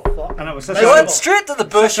tipple, and it was this You Miserable. went straight to the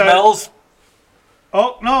Bushmills.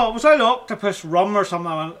 Oh, no, it was out octopus rum or something.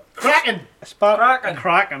 I went, Kraken. Kraken.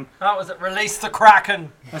 Kraken. That was it. Release the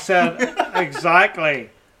Kraken. I said, exactly.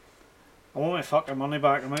 I want my fucking money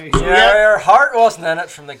back. Yeah, your heart wasn't in it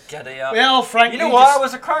from the giddy up. Well, Frank, you know what? It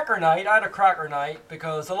was a cracker night. I had a cracker night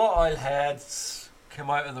because a lot of old heads came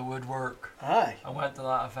out of the woodwork. Aye. I went to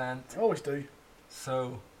that event. I always do.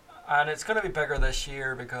 So, and it's going to be bigger this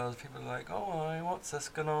year because people are like, oh, aye, what's this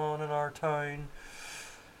going on in our town?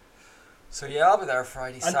 So yeah, I'll be there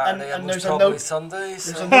Friday, Saturday, and there's most a probably note- Sunday.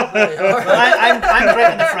 There's So a note- I'm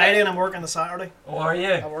drinking the Friday and I'm working the Saturday. Oh, are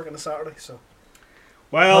you? I'm working the Saturday, so.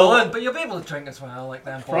 Well, but you'll be able to drink as well, like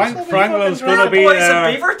them. Franklin's going to be boys there.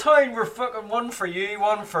 in Beavertown were fucking one for you,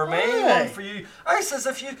 one for me, Aye. one for you. I says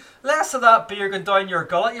if you less of that beer going down your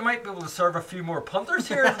gullet, you might be able to serve a few more punters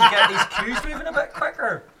here and get these queues moving a bit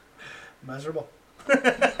quicker. Miserable.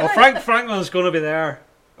 Well, Franklin's going to be there.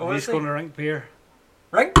 Oh, He's is he? going to drink beer.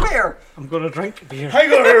 Drink beer. I'm going to drink beer. I'm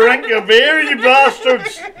gonna drink your beer, you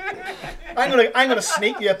bastards! I'm gonna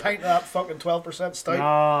sneak you a pint of that fucking 12% stout.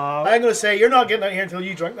 No, I'm gonna say you're not getting out here until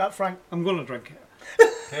you drink that, Frank. I'm going to drink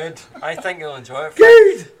it. Good. I think you'll enjoy it.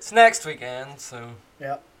 Good. It's next weekend, so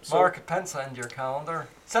Yeah. So, mark it, pencil into your calendar.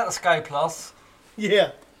 Set a Sky Plus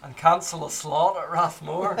yeah. and cancel a slot at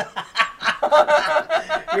Rathmore.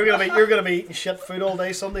 You're gonna be eating shit food all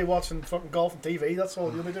day Sunday, watching fucking golf and TV. That's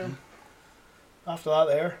all you'll be doing. After that,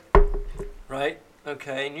 there. Right.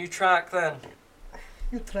 Okay. New track then.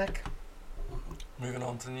 You track. Moving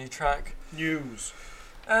on to the new track. News.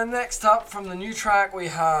 And next up from the new track we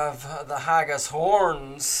have the Haggis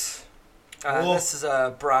Horns. Oh. This is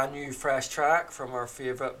a brand new fresh track from our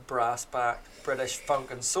favourite brass back British funk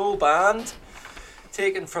and soul band.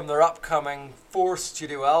 Taken from their upcoming 4th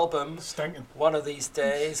studio album, Stinking. One of These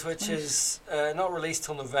Days, which is not released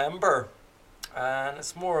till November. And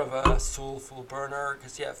it's more of a soulful burner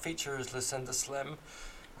because it features Lucinda Slim,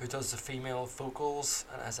 who does the female vocals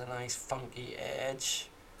and has a nice funky edge.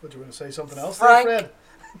 What, you want to say something else Frank. there, Fred?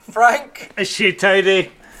 Frank, Is she tidy?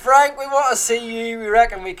 Frank, we want to see you. We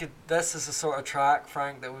reckon we could. This is the sort of track,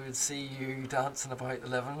 Frank, that we would see you dancing about the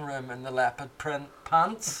living room in the leopard print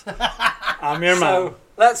pants. I'm your man. So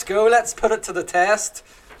let's go. Let's put it to the test.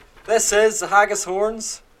 This is the Haggis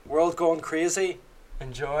Horns. World Gone Crazy.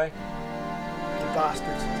 Enjoy. The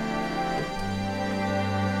bastards.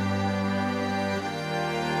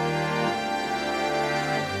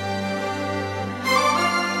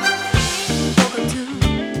 Welcome to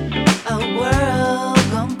a world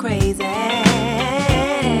gone crazy.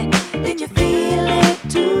 Did you feel it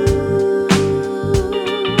too?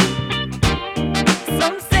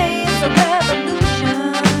 Some say it's a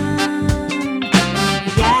revolution,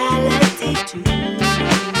 reality too.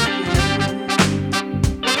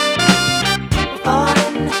 We're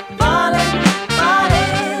falling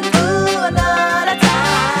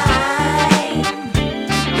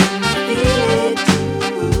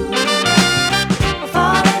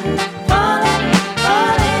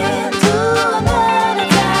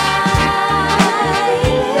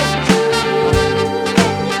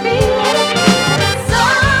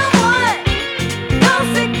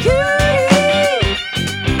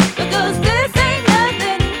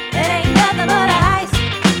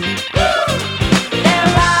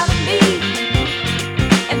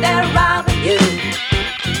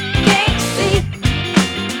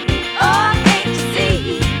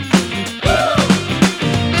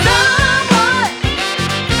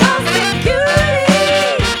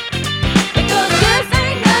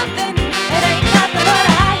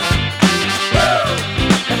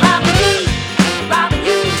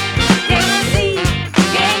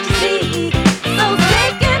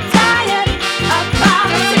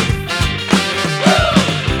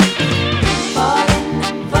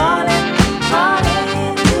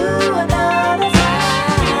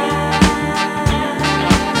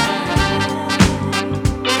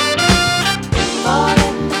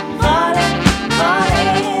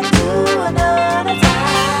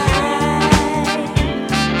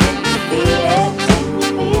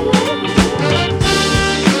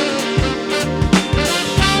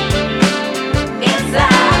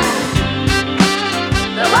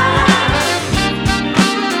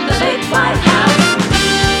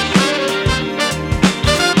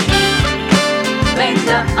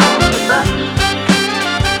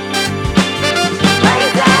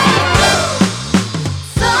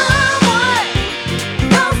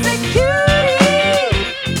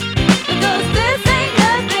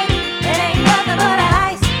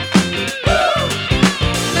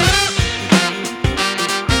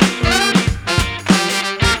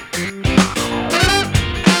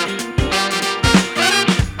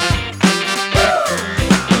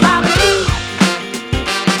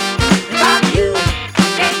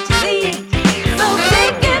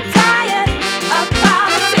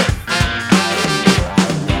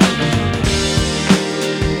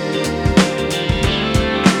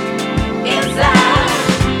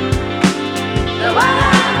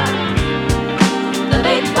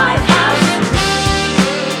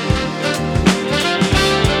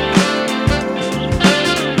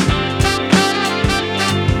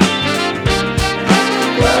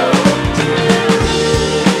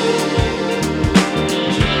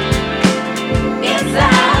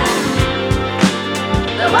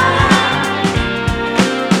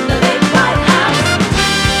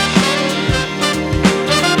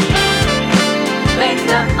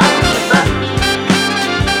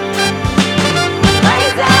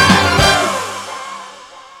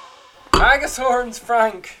Haggis horns,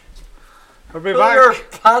 Frank. Are we Pull your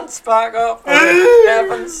back? pants back up, for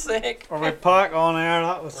heaven's sake. Are we back on air?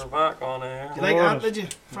 That was We're back on air. You like that, did you,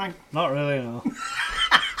 Frank? not really, no.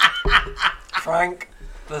 Frank,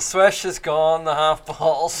 the swish is gone, the half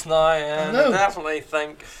bottles now, and I know. definitely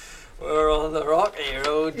think we're on the rocky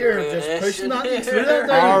road. You're to just finish pushing that here. through that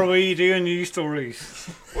Are we doing news stories?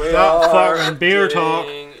 We That are fucking beer talk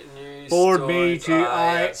doing news Bored me stories. to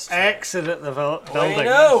Aye, it's true. exited the building. We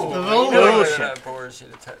know. The We building. know Bullshit. that bores you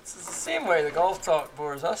to tits. It's the same way the golf talk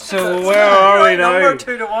bores us. to So tits. where are we Right now? number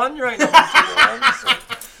 2-1. You're right number 2-1. So.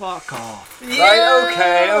 Fuck off.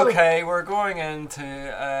 Right, okay, we're going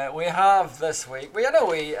into, we have this week, I know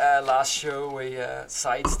last show we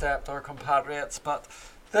sidestepped our compatriots, but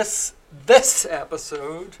this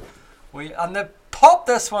episode, they popped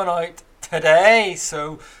this one out today,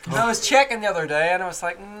 so I was checking the other day and I was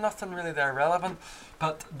like, nothing really there relevant,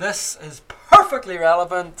 but this is perfectly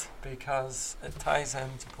relevant because it ties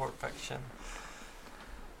into Port Fiction.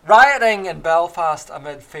 Rioting in Belfast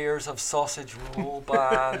amid fears of sausage roll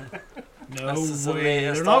ban. No This is the way.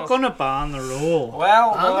 latest. They're not going to ban the roll.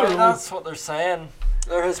 Well, Ban the no, roll. that's what they're saying.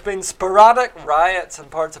 There has been sporadic riots in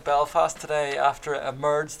parts of Belfast today after it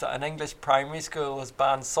emerged that an English primary school has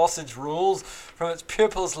banned sausage rolls from its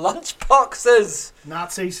pupils' lunchboxes.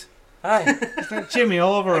 Nazis. Aye. Jimmy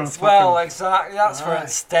Oliver and Well, fucking... exactly. That's where Aye. it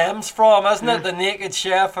stems from, isn't it? The naked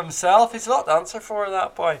chef himself. He's a lot to answer for,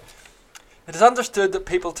 that boy. It is understood that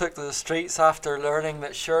people took to the streets after learning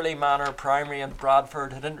that Shirley Manor Primary in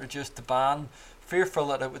Bradford had introduced the ban, fearful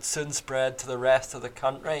that it would soon spread to the rest of the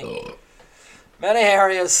country. Many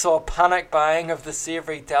areas saw panic buying of the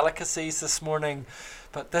savoury delicacies this morning,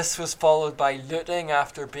 but this was followed by looting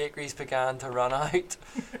after bakeries began to run out.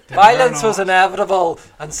 Violence was inevitable,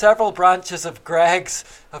 and several branches of Greggs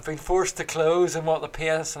have been forced to close in what the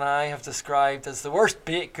PSNI have described as the worst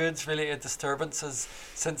baked goods related disturbances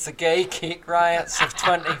since the gay cake riots of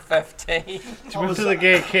 2015. Went to the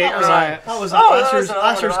gay cake That was riot. That was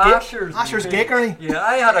Asher's Asher's Bakery. Yeah,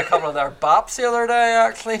 I had a couple of their baps the other day,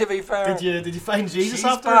 actually, to be fair. Did you find Jesus Cheese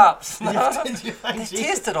after? baps. Did you find They Jesus?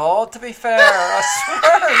 tasted odd, to be fair. I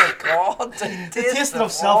swear to God. They tasted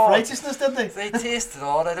of self-righteousness, didn't they? They tasted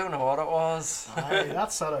odd. I don't know what it was. Aye,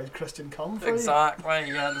 that's not how Christian come for you.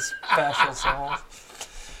 Exactly, yeah, the special sauce.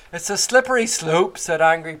 It's a slippery slope, said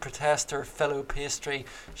angry protester Philo Pastry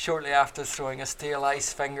shortly after throwing a steel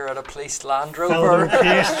ice finger at a police Land Rover. Filter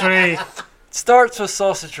pastry. Starts with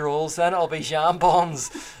sausage rolls, then it'll be jambons.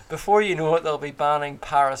 Before you know it, they'll be banning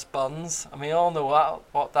Paris buns. And we all know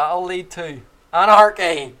what that'll lead to.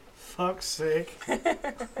 Anarchy! Fuck's sake.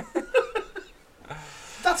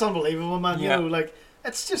 That's unbelievable, man. Yeah. You know, like,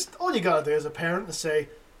 it's just, all you gotta do as a parent is say,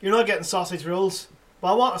 you're not getting sausage rolls.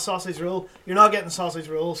 Well, I want a sausage roll. You're not getting sausage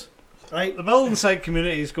rolls. Right? The building site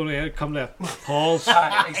community is going to come to Paul's.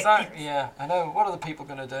 Exactly, yeah. I know. What are the people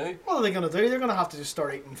going to do? What are they gonna do? They're gonna have to just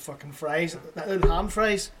start eating fucking fries, old ham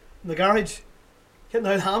fries in the garage. Getting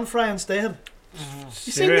out ham fry instead. You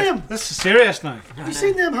seen Serious. them? This is serious now. Have you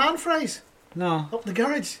seen them hand fries No, up in the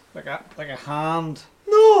garage? like a hand.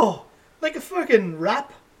 No! Like a fucking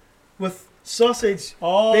wrap with sausage,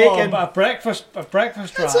 Oh, bacon. a breakfast It's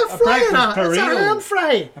wrap. a fry, it's a hand burrito.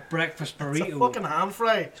 fry. A breakfast It's a burrito. fucking hand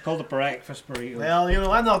fry. It's called a breakfast burrito. Well, you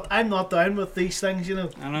know, I'm not down with these things, you know.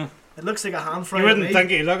 I know. It looks like a hand fry. You to wouldn't me.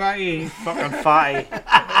 think it. Look at you, you fucking fatty.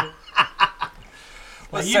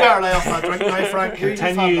 Well, you better lay off that drink now, Frank. You've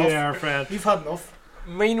had Continue enough. there, Fred. You've had enough.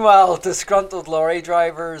 Meanwhile, disgruntled lorry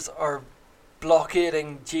drivers are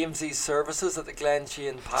blockading Jamesy's services at the Glen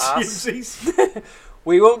Shane Pass. Gypsies.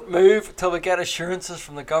 We won't move till we get assurances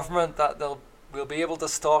from the government that we'll be able to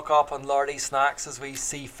stock up on Lordy snacks as we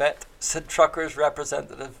see fit, said Truckers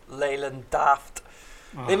representative Leyland Daft.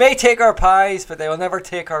 They may take our pies, but they will never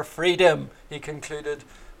take our freedom, he concluded,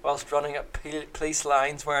 whilst running at police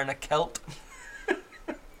lines wearing a kilt.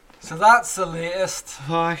 So that's the latest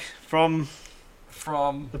Hi, from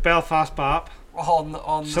from the Belfast BAP. on the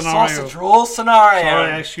Scenario. sausage roll scenario.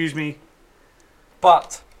 Sorry, excuse me.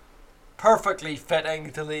 But perfectly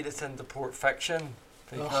fitting to lead us into Port Fiction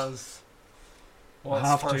because what's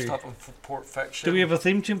have first to. up in Port Fiction? Do we have a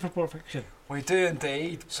theme tune for Port Fiction? We do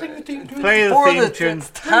indeed. Sing the theme tune. Play the Before theme tune. It's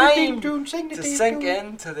time to sink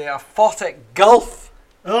into the aphotic gulf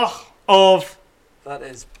Ugh. Of that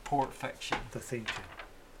is Port Fiction. the theme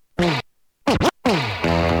tune.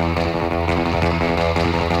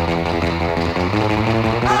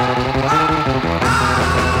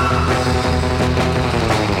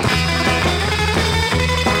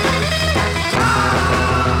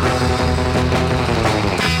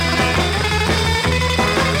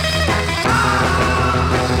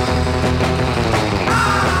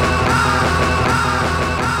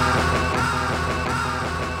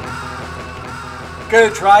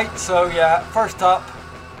 Good, right? So yeah, first up,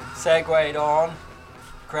 segued on.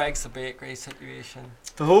 Greg's the bakery situation.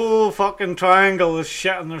 The whole fucking triangle is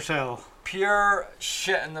shitting themselves. Pure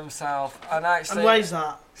shitting themselves. And actually, And why is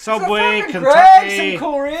that? Subway, Greg's Kentucky. in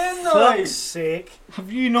Korean, though. Fuck's sake.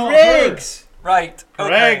 Have you not Greg's. Right. heard? Okay.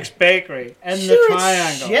 Greg's Bakery in Sure, the it's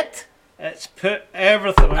triangle. shit. It's put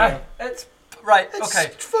everything out. It's right. It's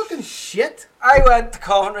Okay. fucking shit. I went to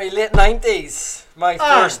Coventry late 90s. My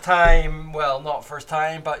Ah. first time, well, not first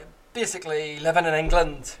time, but basically living in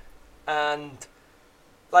England. And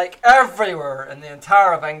like everywhere in the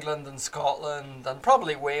entire of England and Scotland and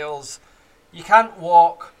probably Wales, you can't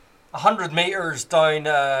walk 100 metres down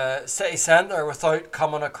city centre without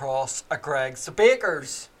coming across a Greg's. The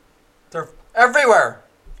bakers, they're everywhere.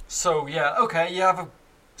 So yeah, okay, you have a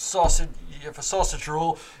sausage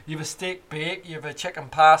roll, you have a steak bake, you have a chicken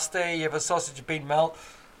pasty, you have a sausage bean melt.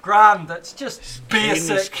 Grand, it's just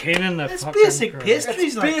basic. It's basic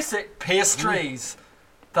pastries. It's basic pastries.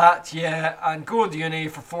 That, yeah, and going to uni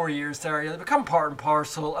for 4 years there, they become part and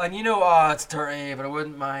parcel. And you know, it's dirty, but I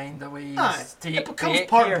wouldn't mind the wee steak It becomes bake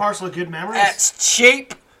part here. and parcel of good memories. It's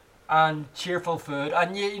cheap and cheerful food,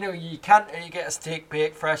 and you get a steak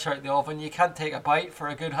bake fresh out the oven. You can't take a bite for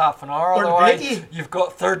a good half an hour, Or otherwise bakey. you've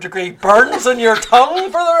got third-degree burns on your tongue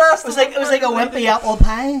for the rest. It was like a wimpy apple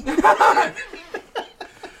pie.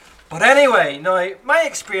 But anyway, now my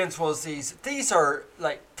experience was these are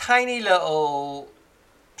like tiny little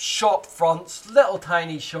shop fronts, little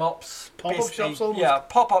tiny shops. Pop-up basically. shops almost. Yeah,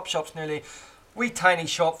 pop-up shops nearly. Wee tiny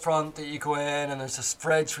shop front that you go in and there's a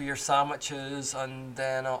fridge for your sandwiches and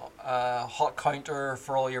then a hot counter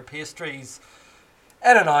for all your pastries.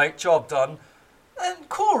 In and out, job done. And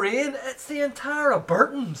Korean, it's the entire of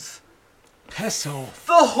Burton's. Piss off.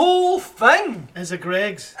 The whole thing Is it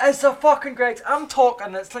Greg's? is a fucking Greg's. I'm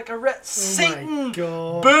talking, it's like a Oh seating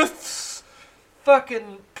God. booths.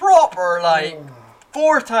 Fucking proper, like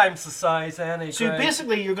 4 times the size any So Greg's.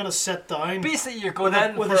 basically you're going to sit down Basically, you're going with a-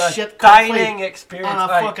 in with for a a shit coffee dining experience. and a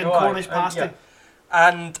Right, fucking go on. Cornish pasty. Yeah.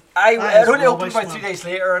 And it That is only opened rubbish, about 2 man. days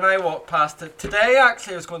later, and I walked past it. Today,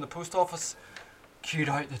 actually, I was going to the post office, queued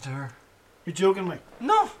out the door. You're joking me.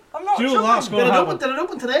 No, I'm not Do you know joking. that's Did going it to open? happen? Did it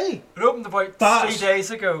open today? It opened about That's- 3 days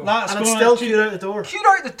ago. That's And it's going still to... queued out the door. Queued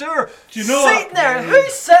out the door. Do you know Sitting what? there. Who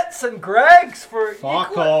sits in Greg's for...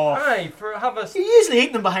 Fuck off. Aye, for have a... You're usually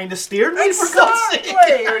eating them behind the steering wheel, for God's sake.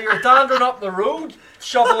 Exactly. Or you're dandering up the road,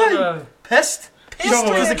 shoveling a... Pissed. Pastry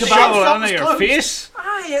Because the and kebab shit. shop Shovel it is into your closed. face.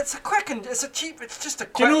 Aye, it's a quick and it's a cheap. It's just a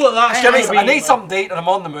quick. Do you know what that's Give me gonna some- I be? need something to eat and I'm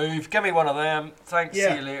on the move. Give me one of them. Thanks. Yeah.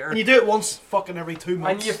 See you later. And you do it once fucking every 2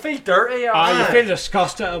 months. And you feel dirty. You Aye, feel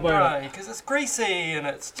disgusted about it. Aye, because it's greasy and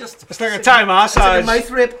it's just. It's like a Thai It's like massage. a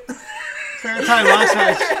mouth rape. It's like a Thai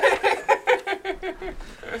massage.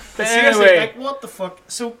 But seriously, Anyway. like, what the fuck?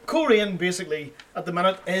 So Korean basically at the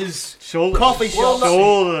minute is Shoulder, coffee shops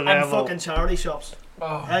shoulder and level. fucking charity shops.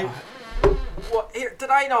 Oh. Right? What? Here, did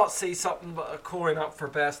I not see something but a Coring up for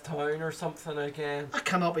best town or something again? That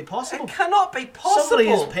cannot be possible. It cannot be possible. Somebody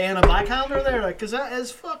is paying a backhander there, like, because that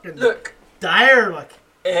is fucking Look, dire, like.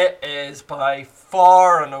 it is by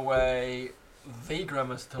far and away the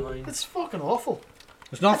grimmest town. It's fucking awful.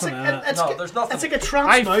 There's It's nothing like, in it. No, there's nothing. It's like a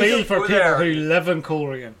tramp's I mouth. feel for Go people there. who live in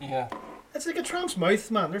Korean. Yeah. It's like a tramp's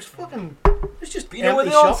mouth, man. There's fucking. There's just But you know, with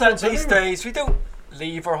empty the shop onset fronts these everywhere. days, we don't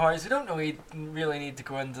leave our house. We don't really need to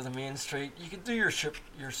go into the main street. You can do your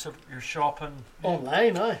shopping.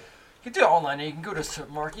 Online, aye. You can do it online. You can go to a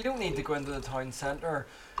supermarket. You don't need to go into the town centre.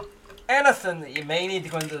 Anything that you may need to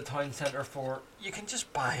go into the town centre for, you can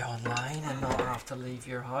just buy online and not have to leave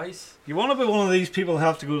your house. You want to be one of these people who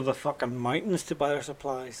have to go to the fucking mountains to buy their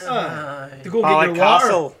supplies. Aye. To go get your water.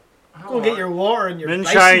 Ballycastle, Go get your water and your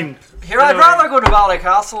Moonshine. Here, I'd rather go to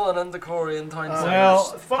Ballycastle and into Korean town centre. Well,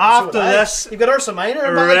 Fucking after so, aye. this You've got Ursa Minor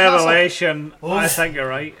in Ballycastle. revelation, Oh. I think you're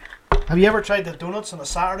right. Have you ever tried the donuts on a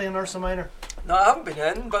Saturday in Ursa Minor? No, I haven't been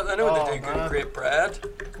in, but I know Oh, they do good, man. great bread.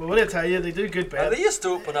 Well, what do I tell you? They do good bread. They used to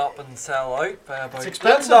open up and sell out by about. It's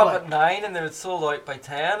expensive, Opened up like. at 9 and they would sold out by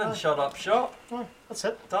 10 and shut up shop. Oh, that's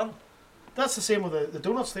it. Done. That's the same with the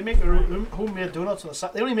donuts. They make their homemade donuts on a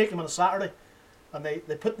Saturday. They only make them on a Saturday. And they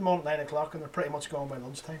put them on at 9 o'clock and they're pretty much gone by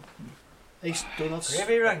lunchtime. These donuts.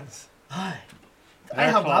 Gravy rings. Aye. I They're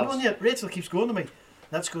haven't had class. one yet. Rachel keeps going to me.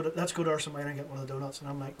 Let's go to Ursa Minor and get one of the donuts. And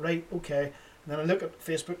I'm like, right, okay. And then I look at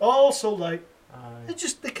Facebook, all sold out. Aye.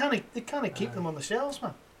 They can't keep them on the shelves,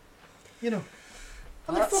 man. You know.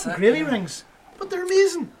 And they're That's fucking it, gravy yeah. rings. But they're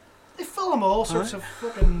amazing. They fill them all sorts of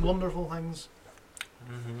fucking wonderful things.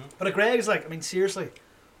 Mm-hmm. But a Greg's like, I mean, seriously,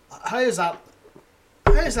 how is that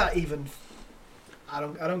even? I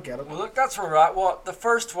don't get it. Well, look, that's where we're at. What the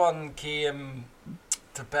first one came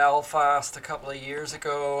to Belfast a couple of years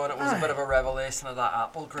ago, and it was a bit of a revelation of that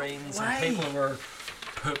apple greens, and people were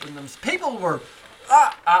pooping them. People were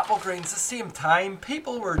at apple greens at the same time.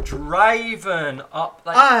 People were driving up,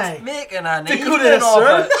 like making an evening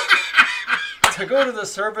of it. To go to the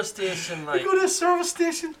service station, like. To go to the service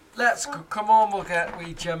station. Let's go, come on, we'll get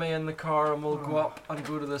wee Jimmy in the car and we'll go up and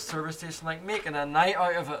go to the service station, like making a night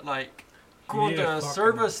out of it, like going to a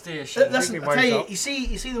service station. Listen, I tell you, you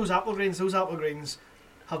see those apple greens. Those apple greens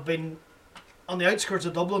have been on the outskirts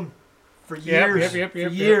of Dublin for years,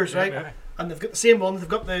 right? Yep. And they've got the same one. They've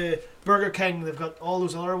got the Burger King. They've got all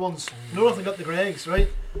those other ones. No, they've got the Greggs, right?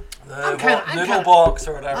 The noodle box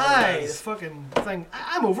or whatever. Aye, the fucking thing.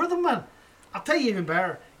 I'm over them, man. I'll tell you even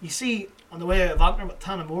better. You see, on the way out of Antrim at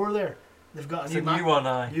Tanamore there, they've got a new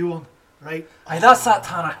one. New one, right? Aye, that's that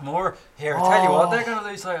Tanamore. Here, I tell you what, they're going to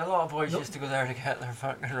lose out. A lot of boys used to go there to get their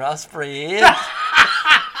fucking raspberry.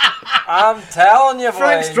 I'm telling you,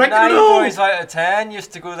 boys. 9 boys out of 10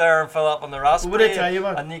 used to go there and fill up on the raspberry. What did I tell you,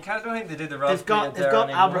 man? And you can't, I don't think they do the raspberry. They've got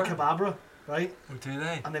abracadabra, right? Oh, do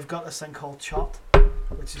they? And they've got this thing called chopped,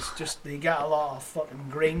 which is just, they get a lot of fucking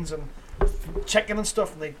greens and chicken and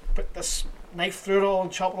stuff, and they put this knife through it all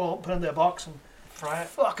and chop it all up, put it into a box and fry it.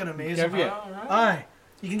 Fucking amazing. Right. Aye.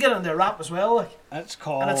 You can get it in their wrap as well, like. It's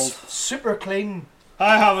called. And it's super clean.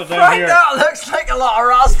 I have it down here. That looks like a lot of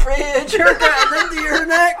raspberry you're getting into your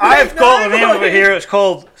neck. I've got the name of it here. It's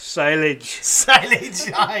called silage.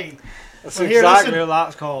 Silage, aye. That's exactly what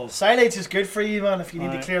that's called. Silage is good for you, man, if you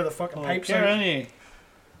need to clear the fucking pipes out.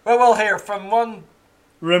 Well, we'll hear from one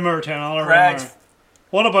rimmer to another Greg. rimmer.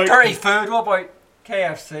 What about dirty food? What about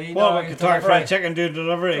KFC? What about Kentucky Fried Chicken do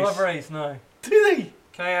deliveries? Deliveries now. Do they?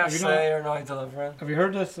 KFC are now delivering. Have you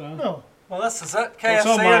heard this? No. Well, this is it.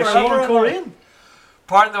 KFC are Korean.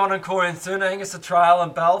 Part of the one in Korean soon. I think it's a trial in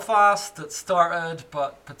Belfast that started,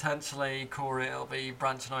 but potentially Korea will be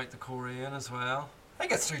branching out to Korean as well. I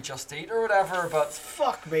think it's through Just Eat or whatever, but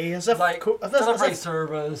fuck me, as if like delivery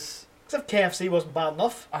service. As if KFC wasn't bad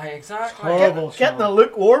enough. Aye, exactly. Horrible. Getting a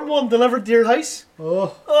lukewarm one delivered to your house.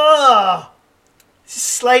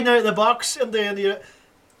 Sliding out of the box and the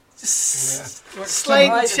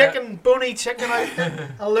sliding chicken, bony chicken out,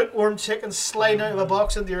 a lukewarm chicken sliding out of a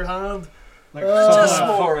box into your hand. Like just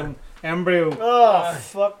foreign embryo. Oh,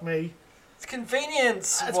 fuck me. It's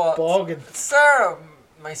convenience. That's bogging. It's there.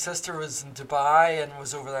 My sister was in Dubai and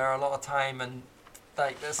was over there a lot of time, and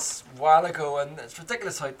like this while ago, and it's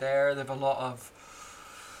ridiculous out there. They've a lot of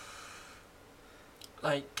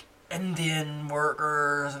like Indian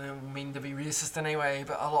workers, and I don't mean to be racist anyway,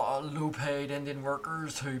 but a lot of low-paid Indian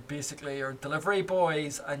workers who basically are delivery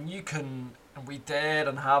boys, and you can, and we did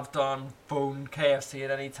and have done, phone KFC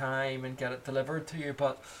at any time and get it delivered to you.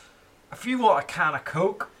 But if you want a can of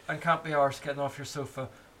Coke and can't be arsed getting off your sofa,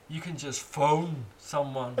 you can just phone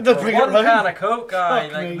someone for one can of Coke, guy,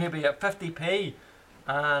 like maybe at 50p,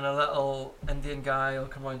 and a little Indian guy will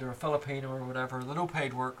come round, or a Filipino or whatever, the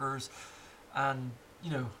low-paid workers, and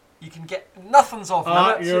you know, you can get nothing's off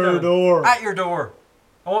limits. Door. At your door.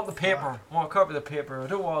 I want the paper. I want a copy of the paper. I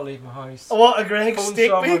don't want to leave my house. I want a Greg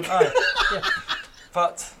steak bake. Yeah.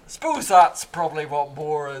 But I suppose that's probably what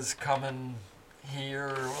more is coming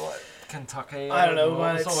here. Kentucky. I don't know,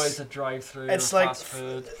 man. It's always a drive-through. It's or like fast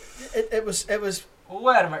food. It was. Well,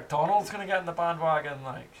 where McDonald's gonna get in the bandwagon?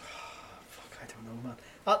 Like, fuck, I don't know, man.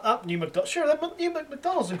 That new McDonald's. Sure, that new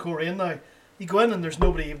McDonald's in Korea now. You go in and there's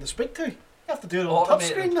nobody even to speak to. You have to do it on touch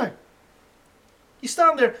screen now. You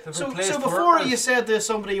stand there. So before you said to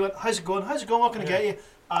somebody, you went, "How's it going? How's it going? What can I get you?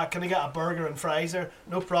 Can I get a burger and fries there?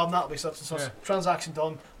 No problem. That'll be such and such. Transaction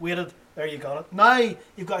done. Waited. There you got it. Now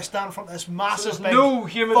you've got to stand in front of this massive big no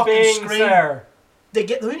human beings screen. There. They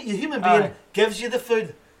get the human being gives you the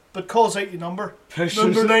food, but calls out your number. Pushes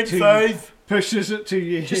number 95. Pushes it to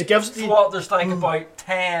you. Just gives it to you. What? There's like about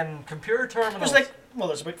 10 computer terminals.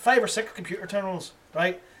 There's about 5 or 6 computer terminals,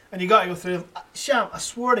 right? And you got to go through them. Sham, I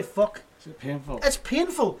swear to fuck. Is it painful? It's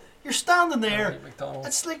painful. You're standing there. McDonald's.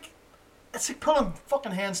 It's like pulling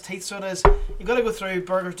fucking hen's teeth. So it is. You got to go through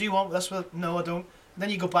burgers. Do you want this with? No, I don't. And then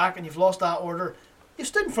you go back and you've lost that order. You've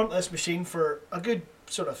stood in front of this machine for a good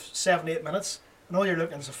sort of 7-8 minutes, and all you're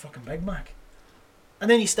looking is a fucking Big Mac. And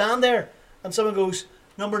then you stand there, and someone goes,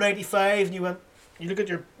 number 95, and you look at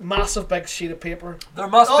your massive big sheet of paper. There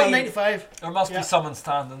must be 95. There must be someone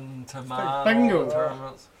standing to man. Bingo.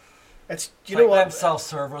 Terminals. It's know what? Them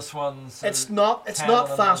self-service ones. It's not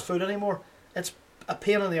fast food anymore. It's a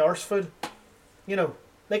pain in the arse food. You know,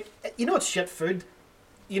 it's shit food.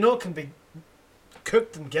 You know it can be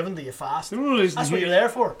cooked and given to you fast. That's what you're there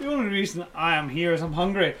for. The only reason I am here is I'm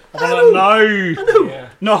hungry. I want it now. I know. Yeah.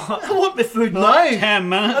 No. I want my food now. 10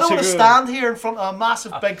 minutes I don't want to ago. stand here in front of a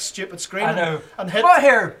massive, big, stupid screen I know. and hit. Right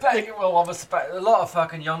here, well, obviously, a lot of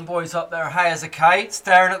fucking young boys up there high as a kite,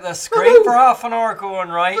 staring at the screen for half an hour, going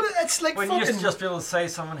right. But it's like when fucking. you used to just be able to say,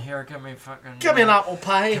 "Someone here, give me fucking, Give me an apple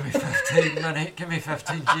pie. give me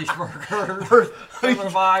 15 cheeseburgers, give me a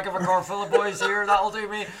bag of a car full of boys here. That'll do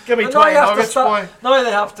me. Give me And 20 now you have to nuggets, boy. Now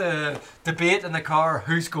they have to debate in the car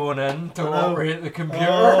who's going in to operate the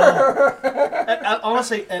computer.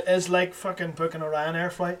 Honestly, it is like fucking booking a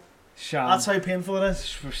Ryanair flight. That's how painful it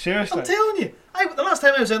is. Seriously. I'm telling you. The last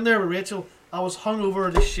time I was in there with Rachel, I was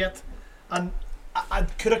hungover as shit, and I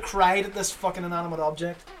could have cried at this fucking inanimate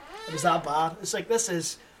object. It was that bad. It's like, this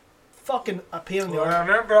is fucking a pain in the I arse.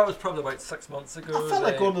 remember that was probably about 6 months ago. I felt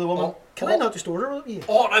like going to the woman. Can I not just order with you?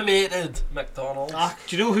 Automated McDonald's.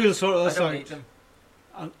 Do you know who will sort I this don't out? eat them.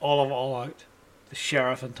 And all out? The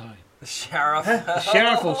sheriff in town. The sheriff. The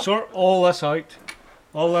sheriff will sort all this out.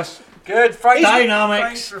 All this Good. Frank,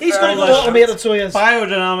 dynamics. He's going to go automated, so he is.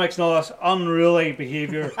 Biodynamics and all this unruly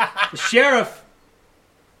behaviour. The sheriff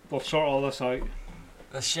will sort all this out.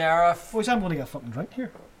 The sheriff. Boys, I'm going to get a fucking drink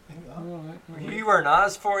here. You were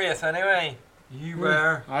Nas 40th anyway. You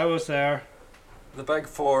were. I was there. The big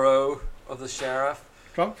 4-0 of the sheriff.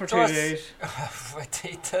 Drunk for 2 Just- days. Would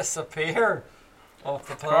he disappear off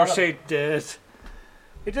the Of course planet? he did.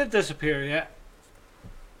 He did disappear, yeah.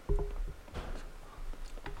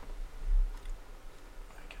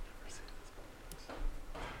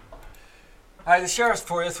 Aye, the sheriff's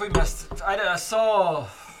 40th. We missed. I saw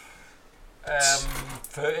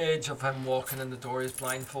footage of him walking in the door. He's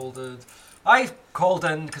blindfolded. I called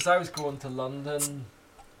in because I was going to London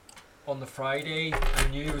on the Friday. I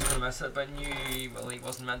knew he was going to miss it, but he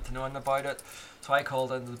wasn't meant to know anything about it. So I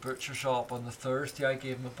called into the butcher shop on the Thursday. I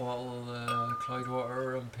gave him a bottle of the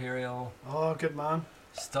Cloudwater Imperial Oh, good man.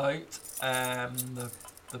 Stout,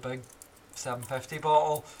 the big 750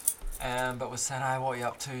 bottle. But was saying, what are you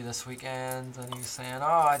up to this weekend? And he was saying,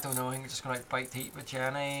 I don't know, I think we're just going out bite to eat with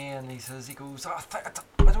Jenny. And he goes, I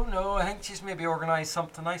don't know, I think she's maybe organised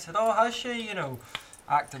something. I said, has she?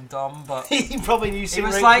 Acting dumb, but He probably knew. he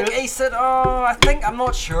was like, he said, I'm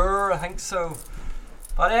not sure, I think so.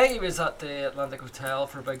 But he was at the Atlantic Hotel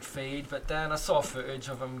for a big feed, but then I saw footage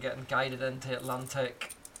of him getting guided into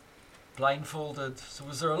Atlantic blindfolded. So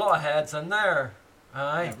was there a lot of heads in there?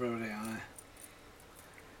 Aye. Everybody, aye.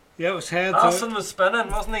 Yeah, it was heads. Alison was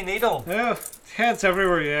spinning, wasn't he, Needle? Yeah, heads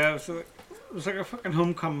everywhere, yeah. It was like a fucking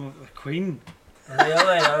homecoming of the Queen. Really?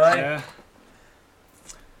 Aye. Yeah.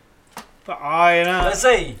 But I know.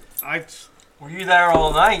 Lizzie, were you there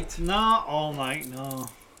all night? Not all night, no.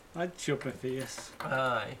 I'd show my face.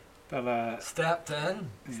 Aye. But stepped in,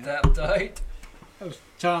 stepped out. I was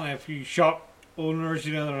telling a few shop owners,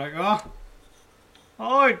 they're like,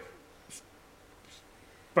 it's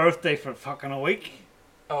birthday for fucking a week.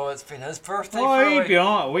 Oh, it's been his birthday Oh, for a he'd week. be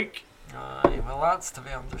on a week. Aye, well that's to be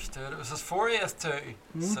understood. It was his 40th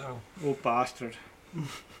too, so. Old bastard.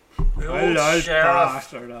 The Old old sheriff.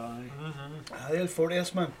 bastard, aye. The old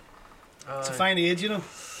 40s, man. It's a Aye. fine age,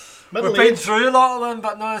 We've Middle been age. through a lot of them,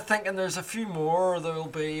 but now I'm thinking there's a few more. There'll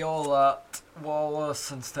be all that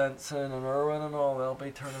Wallace and Stenson and Irwin and all. They'll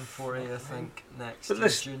be turning 40, I think, next But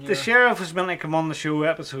year. the sheriff was meant to come on the show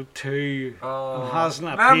episode 2 and hasn't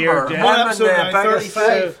remember, appeared him yet. and Episode the nine, biggest,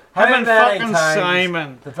 35. Him and many fucking times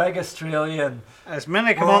Simon the big Australian. is meant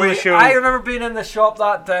to come Were on the we- show. I remember being in the shop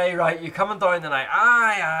that day, right? You coming down the night?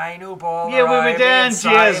 Aye, no bother. Yeah, we were aye, me doing and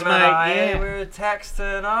jazz, Simon, mate, aye, yeah. we were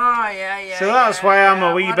texting. Yeah. So that's why I'm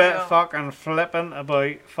a wee what bit do you- fucking flippant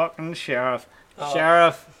about fucking sheriff. Oh.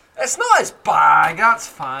 Sheriff. It's not his bag, that's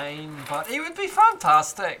fine, but he would be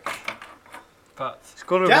fantastic. But It's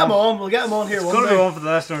going to Get be him one, on. We'll get him on here it's one going to be day. one for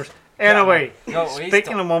the listeners. Anyway, No, he's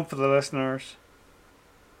speaking done. of one for the listeners,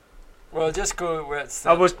 We'll just go where it's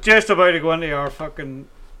I was just about to go into our fucking.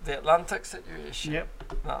 the Atlantic situation. Yep.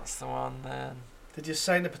 That's the one then. Did you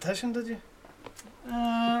sign the petition, did you?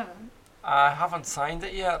 Uh, I haven't signed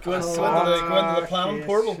it yet. Go but I into saw the- it. go into the planning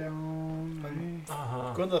portal.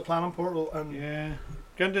 Uh-huh. Go into the planning portal and Yeah.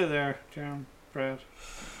 Go into there, John, Fred.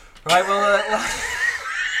 Right, well,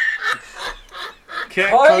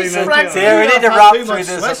 Get oh, Colleen he's into Frank it. see, we need to Have wrap too through much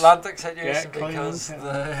this swish. Atlantic situation Yeah, Colleen because into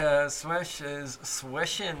the swish is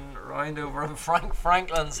swishing round over in Frank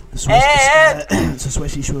Franklin's it's head. a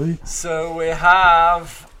swishy shrew. So we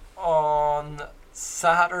have on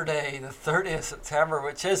Saturday, the 30th September,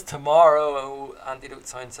 which is tomorrow, Antidote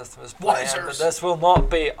Sound System is playing, but Wowzers. this will not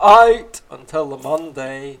be out until the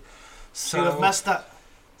Monday. So you'd have So missed it.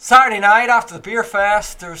 Saturday night after the beer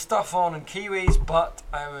fest, there's stuff on in Kiwis, but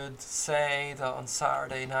I would say that on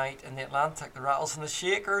Saturday night in the Atlantic, the Rattles and the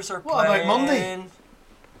Shakers are What about playing. Monday?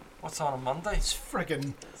 What's on Monday? It's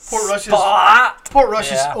friggin' Spot! Port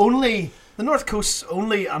Russia's Yeah. only, the North Coast's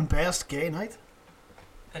only and best gay night.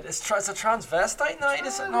 It's a transvestite night,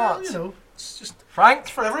 is it Well, not? you know, it's just Frank,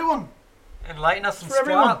 for everyone. enlighten us and For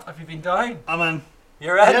everyone. Splat. Have you been down? I'm in.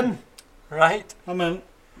 You're in? Then, Right. I'm in. do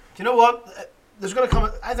you know what? There's going to come.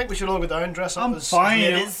 I think we should all go down and dress up I'm as fine.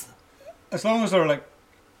 ladies. As long as they're like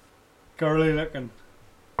girly looking.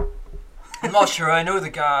 I'm not sure. I know the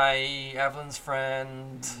guy, Evelyn's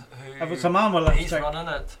friend, who... If it's a man with He's lipstick, running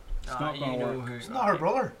it. it's not You gonna know work. who... It's not her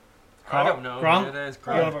brother. I don't know Grant? who it is.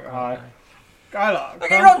 Yeah, Grant. but aye. Look,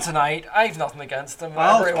 he run tonight. I've nothing against him.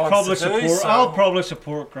 I'll Whatever he probably wants to do, support. so- I'll probably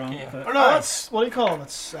support Grant. Yeah. But Or no, that's, what do you call him?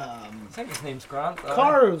 It's, I think his name's Grant.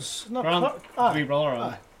 Cars. Not Grant, wee brother.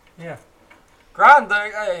 Aye. Yeah. Grant,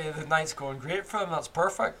 the night's going great for him. That's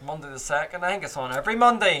perfect. Monday the 2nd. I think it's on every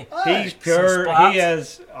Monday. He's pure. Splat. He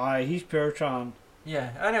is. He's pure tran.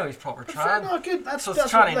 Yeah, I know he's proper Fair, trans. no, good. That's, So that's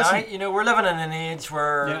it's what- tranny listen, night. You know, we're living in an age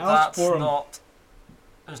where Yeah, I'll that's support him. not...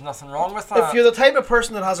 There's nothing wrong with that. If you're the type of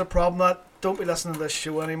person that has a problem with that, don't be listening to this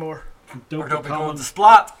show anymore. or don't be going become. to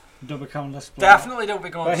Splat. Don't become this. Definitely don't be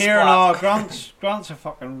going But to here Splat. no, Grant's a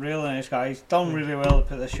fucking really nice guy. He's done really well to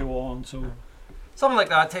put the show on. So Something like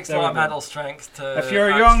that takes a There lot we of go. mental strength to If you're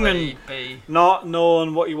young actually and- be... not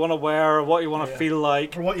knowing what you want to wear, or what you want to Yeah. feel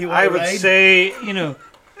like, Or what you want I to would ride. say, you know,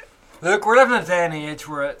 Look, we're living in a day and age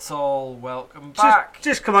where it's all welcome back.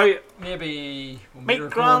 just come out. Maybe when Meet we were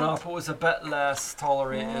Grant. growing up, it was a bit less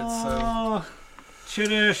tolerated. So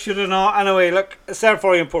Shoulda not. Anyway, look, it's there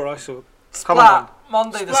for you in Portrush. So come Splat, on.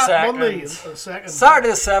 Monday the Splat 2nd. Monday the 2nd. Saturday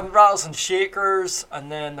the 7th, Rattles and Shakers,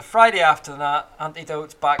 and then the Friday after that,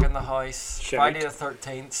 Antidote's back in the house. Shite. Friday the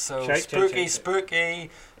 13th, so Shite, spooky, shite. spooky.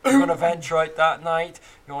 You're going to venture out that night.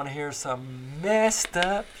 You want to hear some messed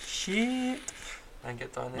up shit, and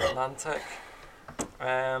get down the Atlantic.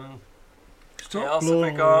 Stop else have we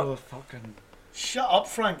blowing got? all the fucking Shut up,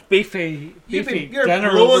 Frank. beefy You've been- you're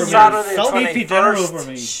dinner blowing over me. Saturday the Beefy dinner 21st.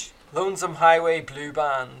 over me. Lonesome Highway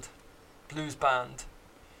Blues Band.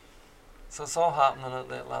 So it's all happening at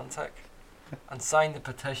the Atlantic. And sign the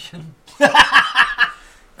petition.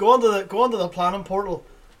 Go onto the planning portal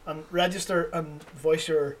and register and voice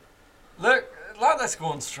your. Look, Atlantic's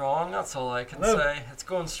going strong. That's all I can No. say. It's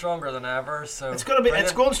going stronger than ever. So It's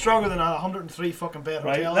going stronger than a 103 fucking bed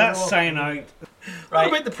Right, hotel. let's everyone. sign out. What Right.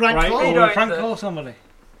 about the prank Right, call? Read we'll out prank the- call somebody.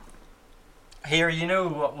 Here, you know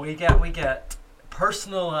what we get? We get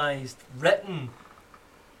personalised, written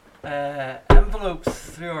envelopes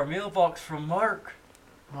through our mailbox from Mark.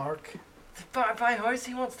 Mark. To buy a house,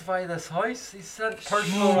 he wants to buy this house. He sent No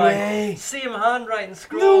personal way. same handwriting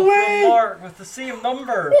scroll No way. from Mark with the same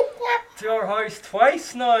number to our house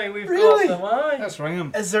twice now. We've Really? got them out. Let's ring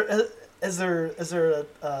him. Is there an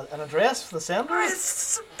address for the sender?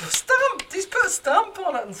 It's stamped. He's put a stamp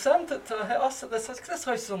on it and sent it to us at this house. 'Cause this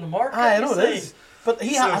house is on the market. I you know see. it is. But So-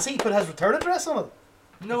 has he put his return address on it?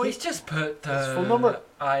 No, he's just put His phone number?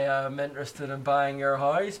 I am interested in buying your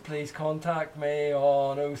house. Please contact me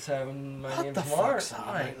on 07. My What name's the Mark. fuck's that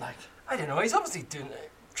about? Like, I don't know. He's obviously doing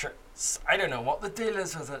it. I don't know what the deal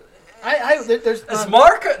is with it. there's It's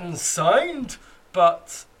marketing sound,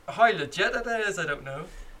 but how legit it is, I don't know.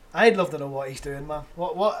 I'd love to know what he's doing, man.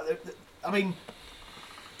 I mean,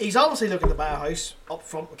 he's obviously looking to buy a house up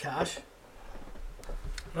front with cash.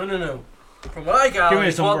 No. From what I Give gather, me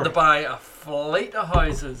his he's wanting number. to buy a fleet of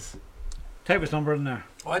houses. Type his number in there.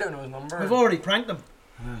 Oh, I don't know his number. We've already pranked him.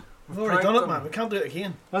 Yeah. We've already pranked done it, him. man. We can't do it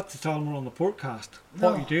again. That's to tell him we're on the Portcast. No,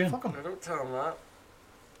 What are you doing? Fuck him. I don't tell him that.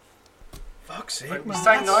 Fuck's sake, Like, we man.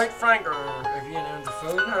 signed That's- out, Frank, or have you on the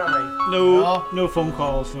phone, Hammy? No phone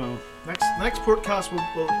calls. No. Next podcast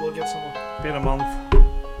we'll get someone. Been a month.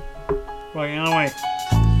 Right. Anyway,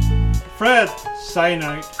 Fred, sign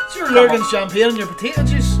out. It's your Lurgan champagne and your potato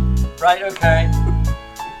juice. Right, okay.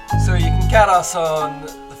 So you can get us on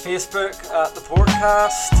the Facebook at the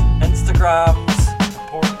Portcast, Instagrams, the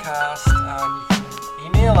Portcast, and you can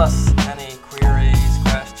email us any queries,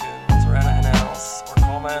 questions, or anything else, or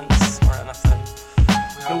comments, or anything.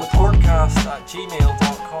 We're on the Portcast at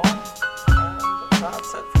gmail.com. And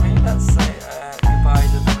that's it for me. Let's say goodbye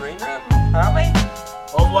to the green room. Hammy?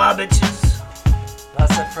 Au revoir, bitches.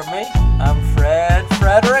 That's it from me. I'm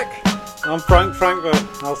Frederick. I'm Frank Franco.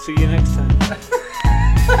 I'll see you next time.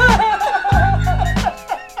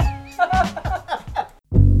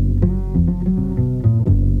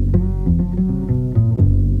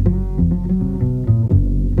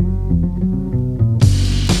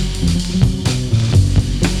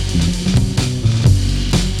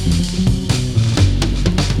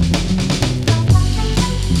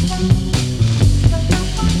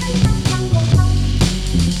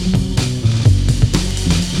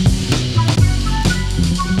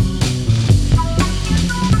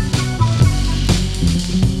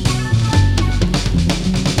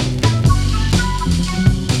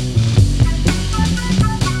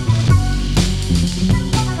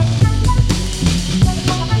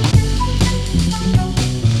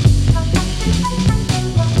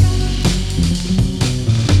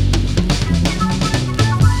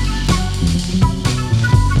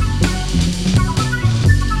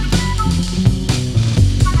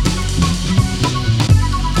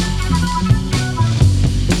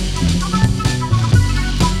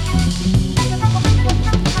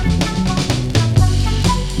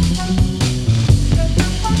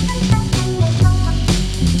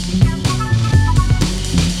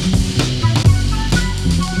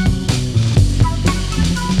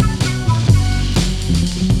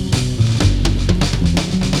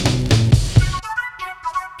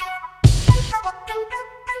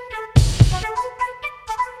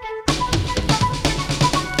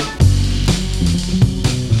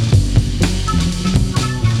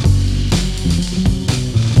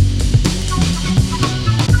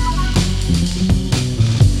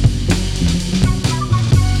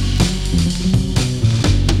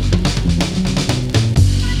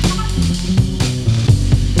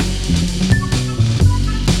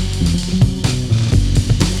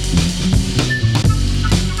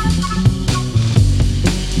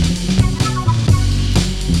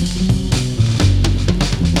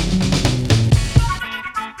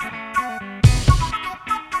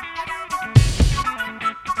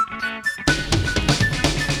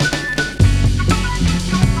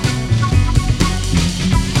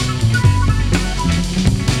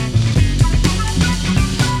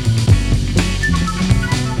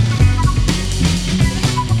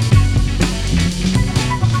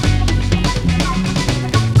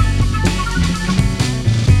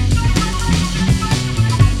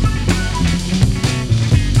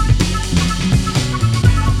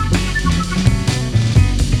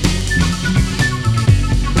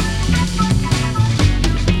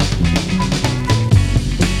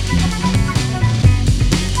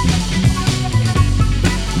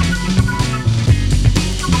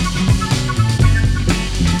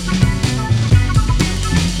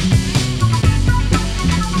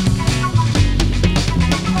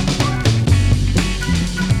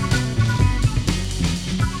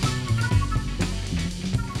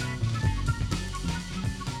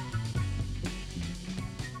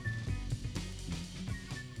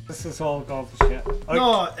 This is all gone to shit.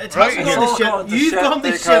 No, it's right not here. gone to shit. You've gone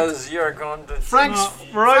to shit. Because you're going to...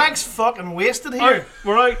 Frank's fucking wasted here.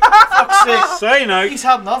 We're out. Fuck's sake. Sign out. He's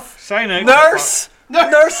had enough. Sign out. Nurse,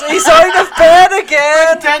 he's out of bed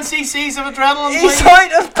again. 10 cc's of adrenaline. He's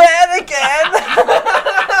out of bed again.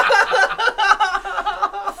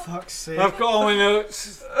 Fuck's sake. I've got all my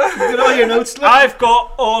notes. You've got all your notes. Look. I've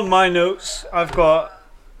got on my notes. I've got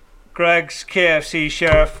Greg's KFC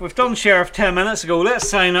Sheriff. We've done Sheriff 10 minutes ago. Let's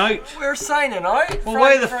sign out. We're signing out. Well,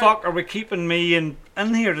 why the fuck are we keeping me in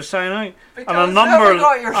here to sign out? Because and a number,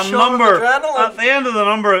 adrenaline. at the end of the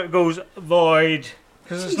number it goes void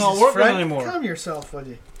because it's not working Frank, anymore. Calm yourself, will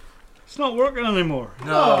you? It's not working anymore.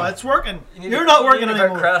 No, it's working. You're not working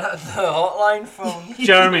anymore. Credit the hotline phone.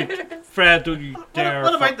 Jeremy, Fred, don't you dare.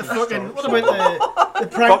 What about the fucking? What about the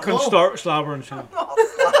prank fucking call? start slabbering shit.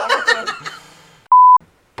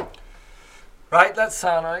 Right, let's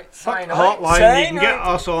sign out. Sign out. Hotline. Sign You can get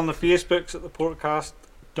out. us on the Facebooks at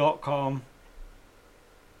theportcast.com.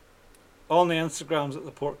 On the Instagrams at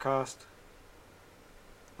theportcast.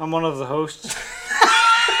 I'm one of the hosts.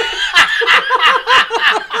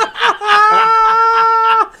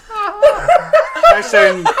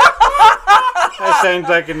 I sound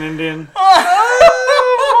like an Indian. Oh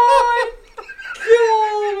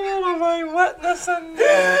my God, what am I witnessing?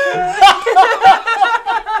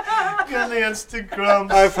 Get the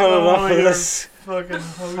Instagram. I've had enough of this. Fucking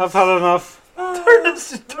host. I've had enough.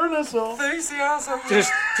 Turn this off. Enthusiasm.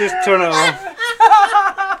 Just turn it off.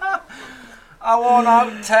 I want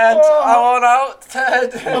out, Ted. I want out,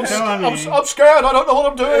 Ted. I'm scared. I don't know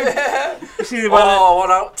what I'm doing. See the I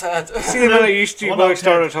want out, Ted. See the minute you two boys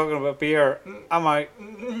started talking about beer, I'm out.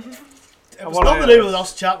 It was nothing to do with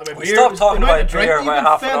us chatting about We beer. stopped talking about drink beer you've about been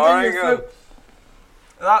half fed an down hour your ago. throat.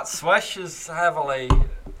 That swish is heavily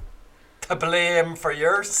to blame for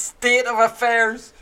your state of affairs.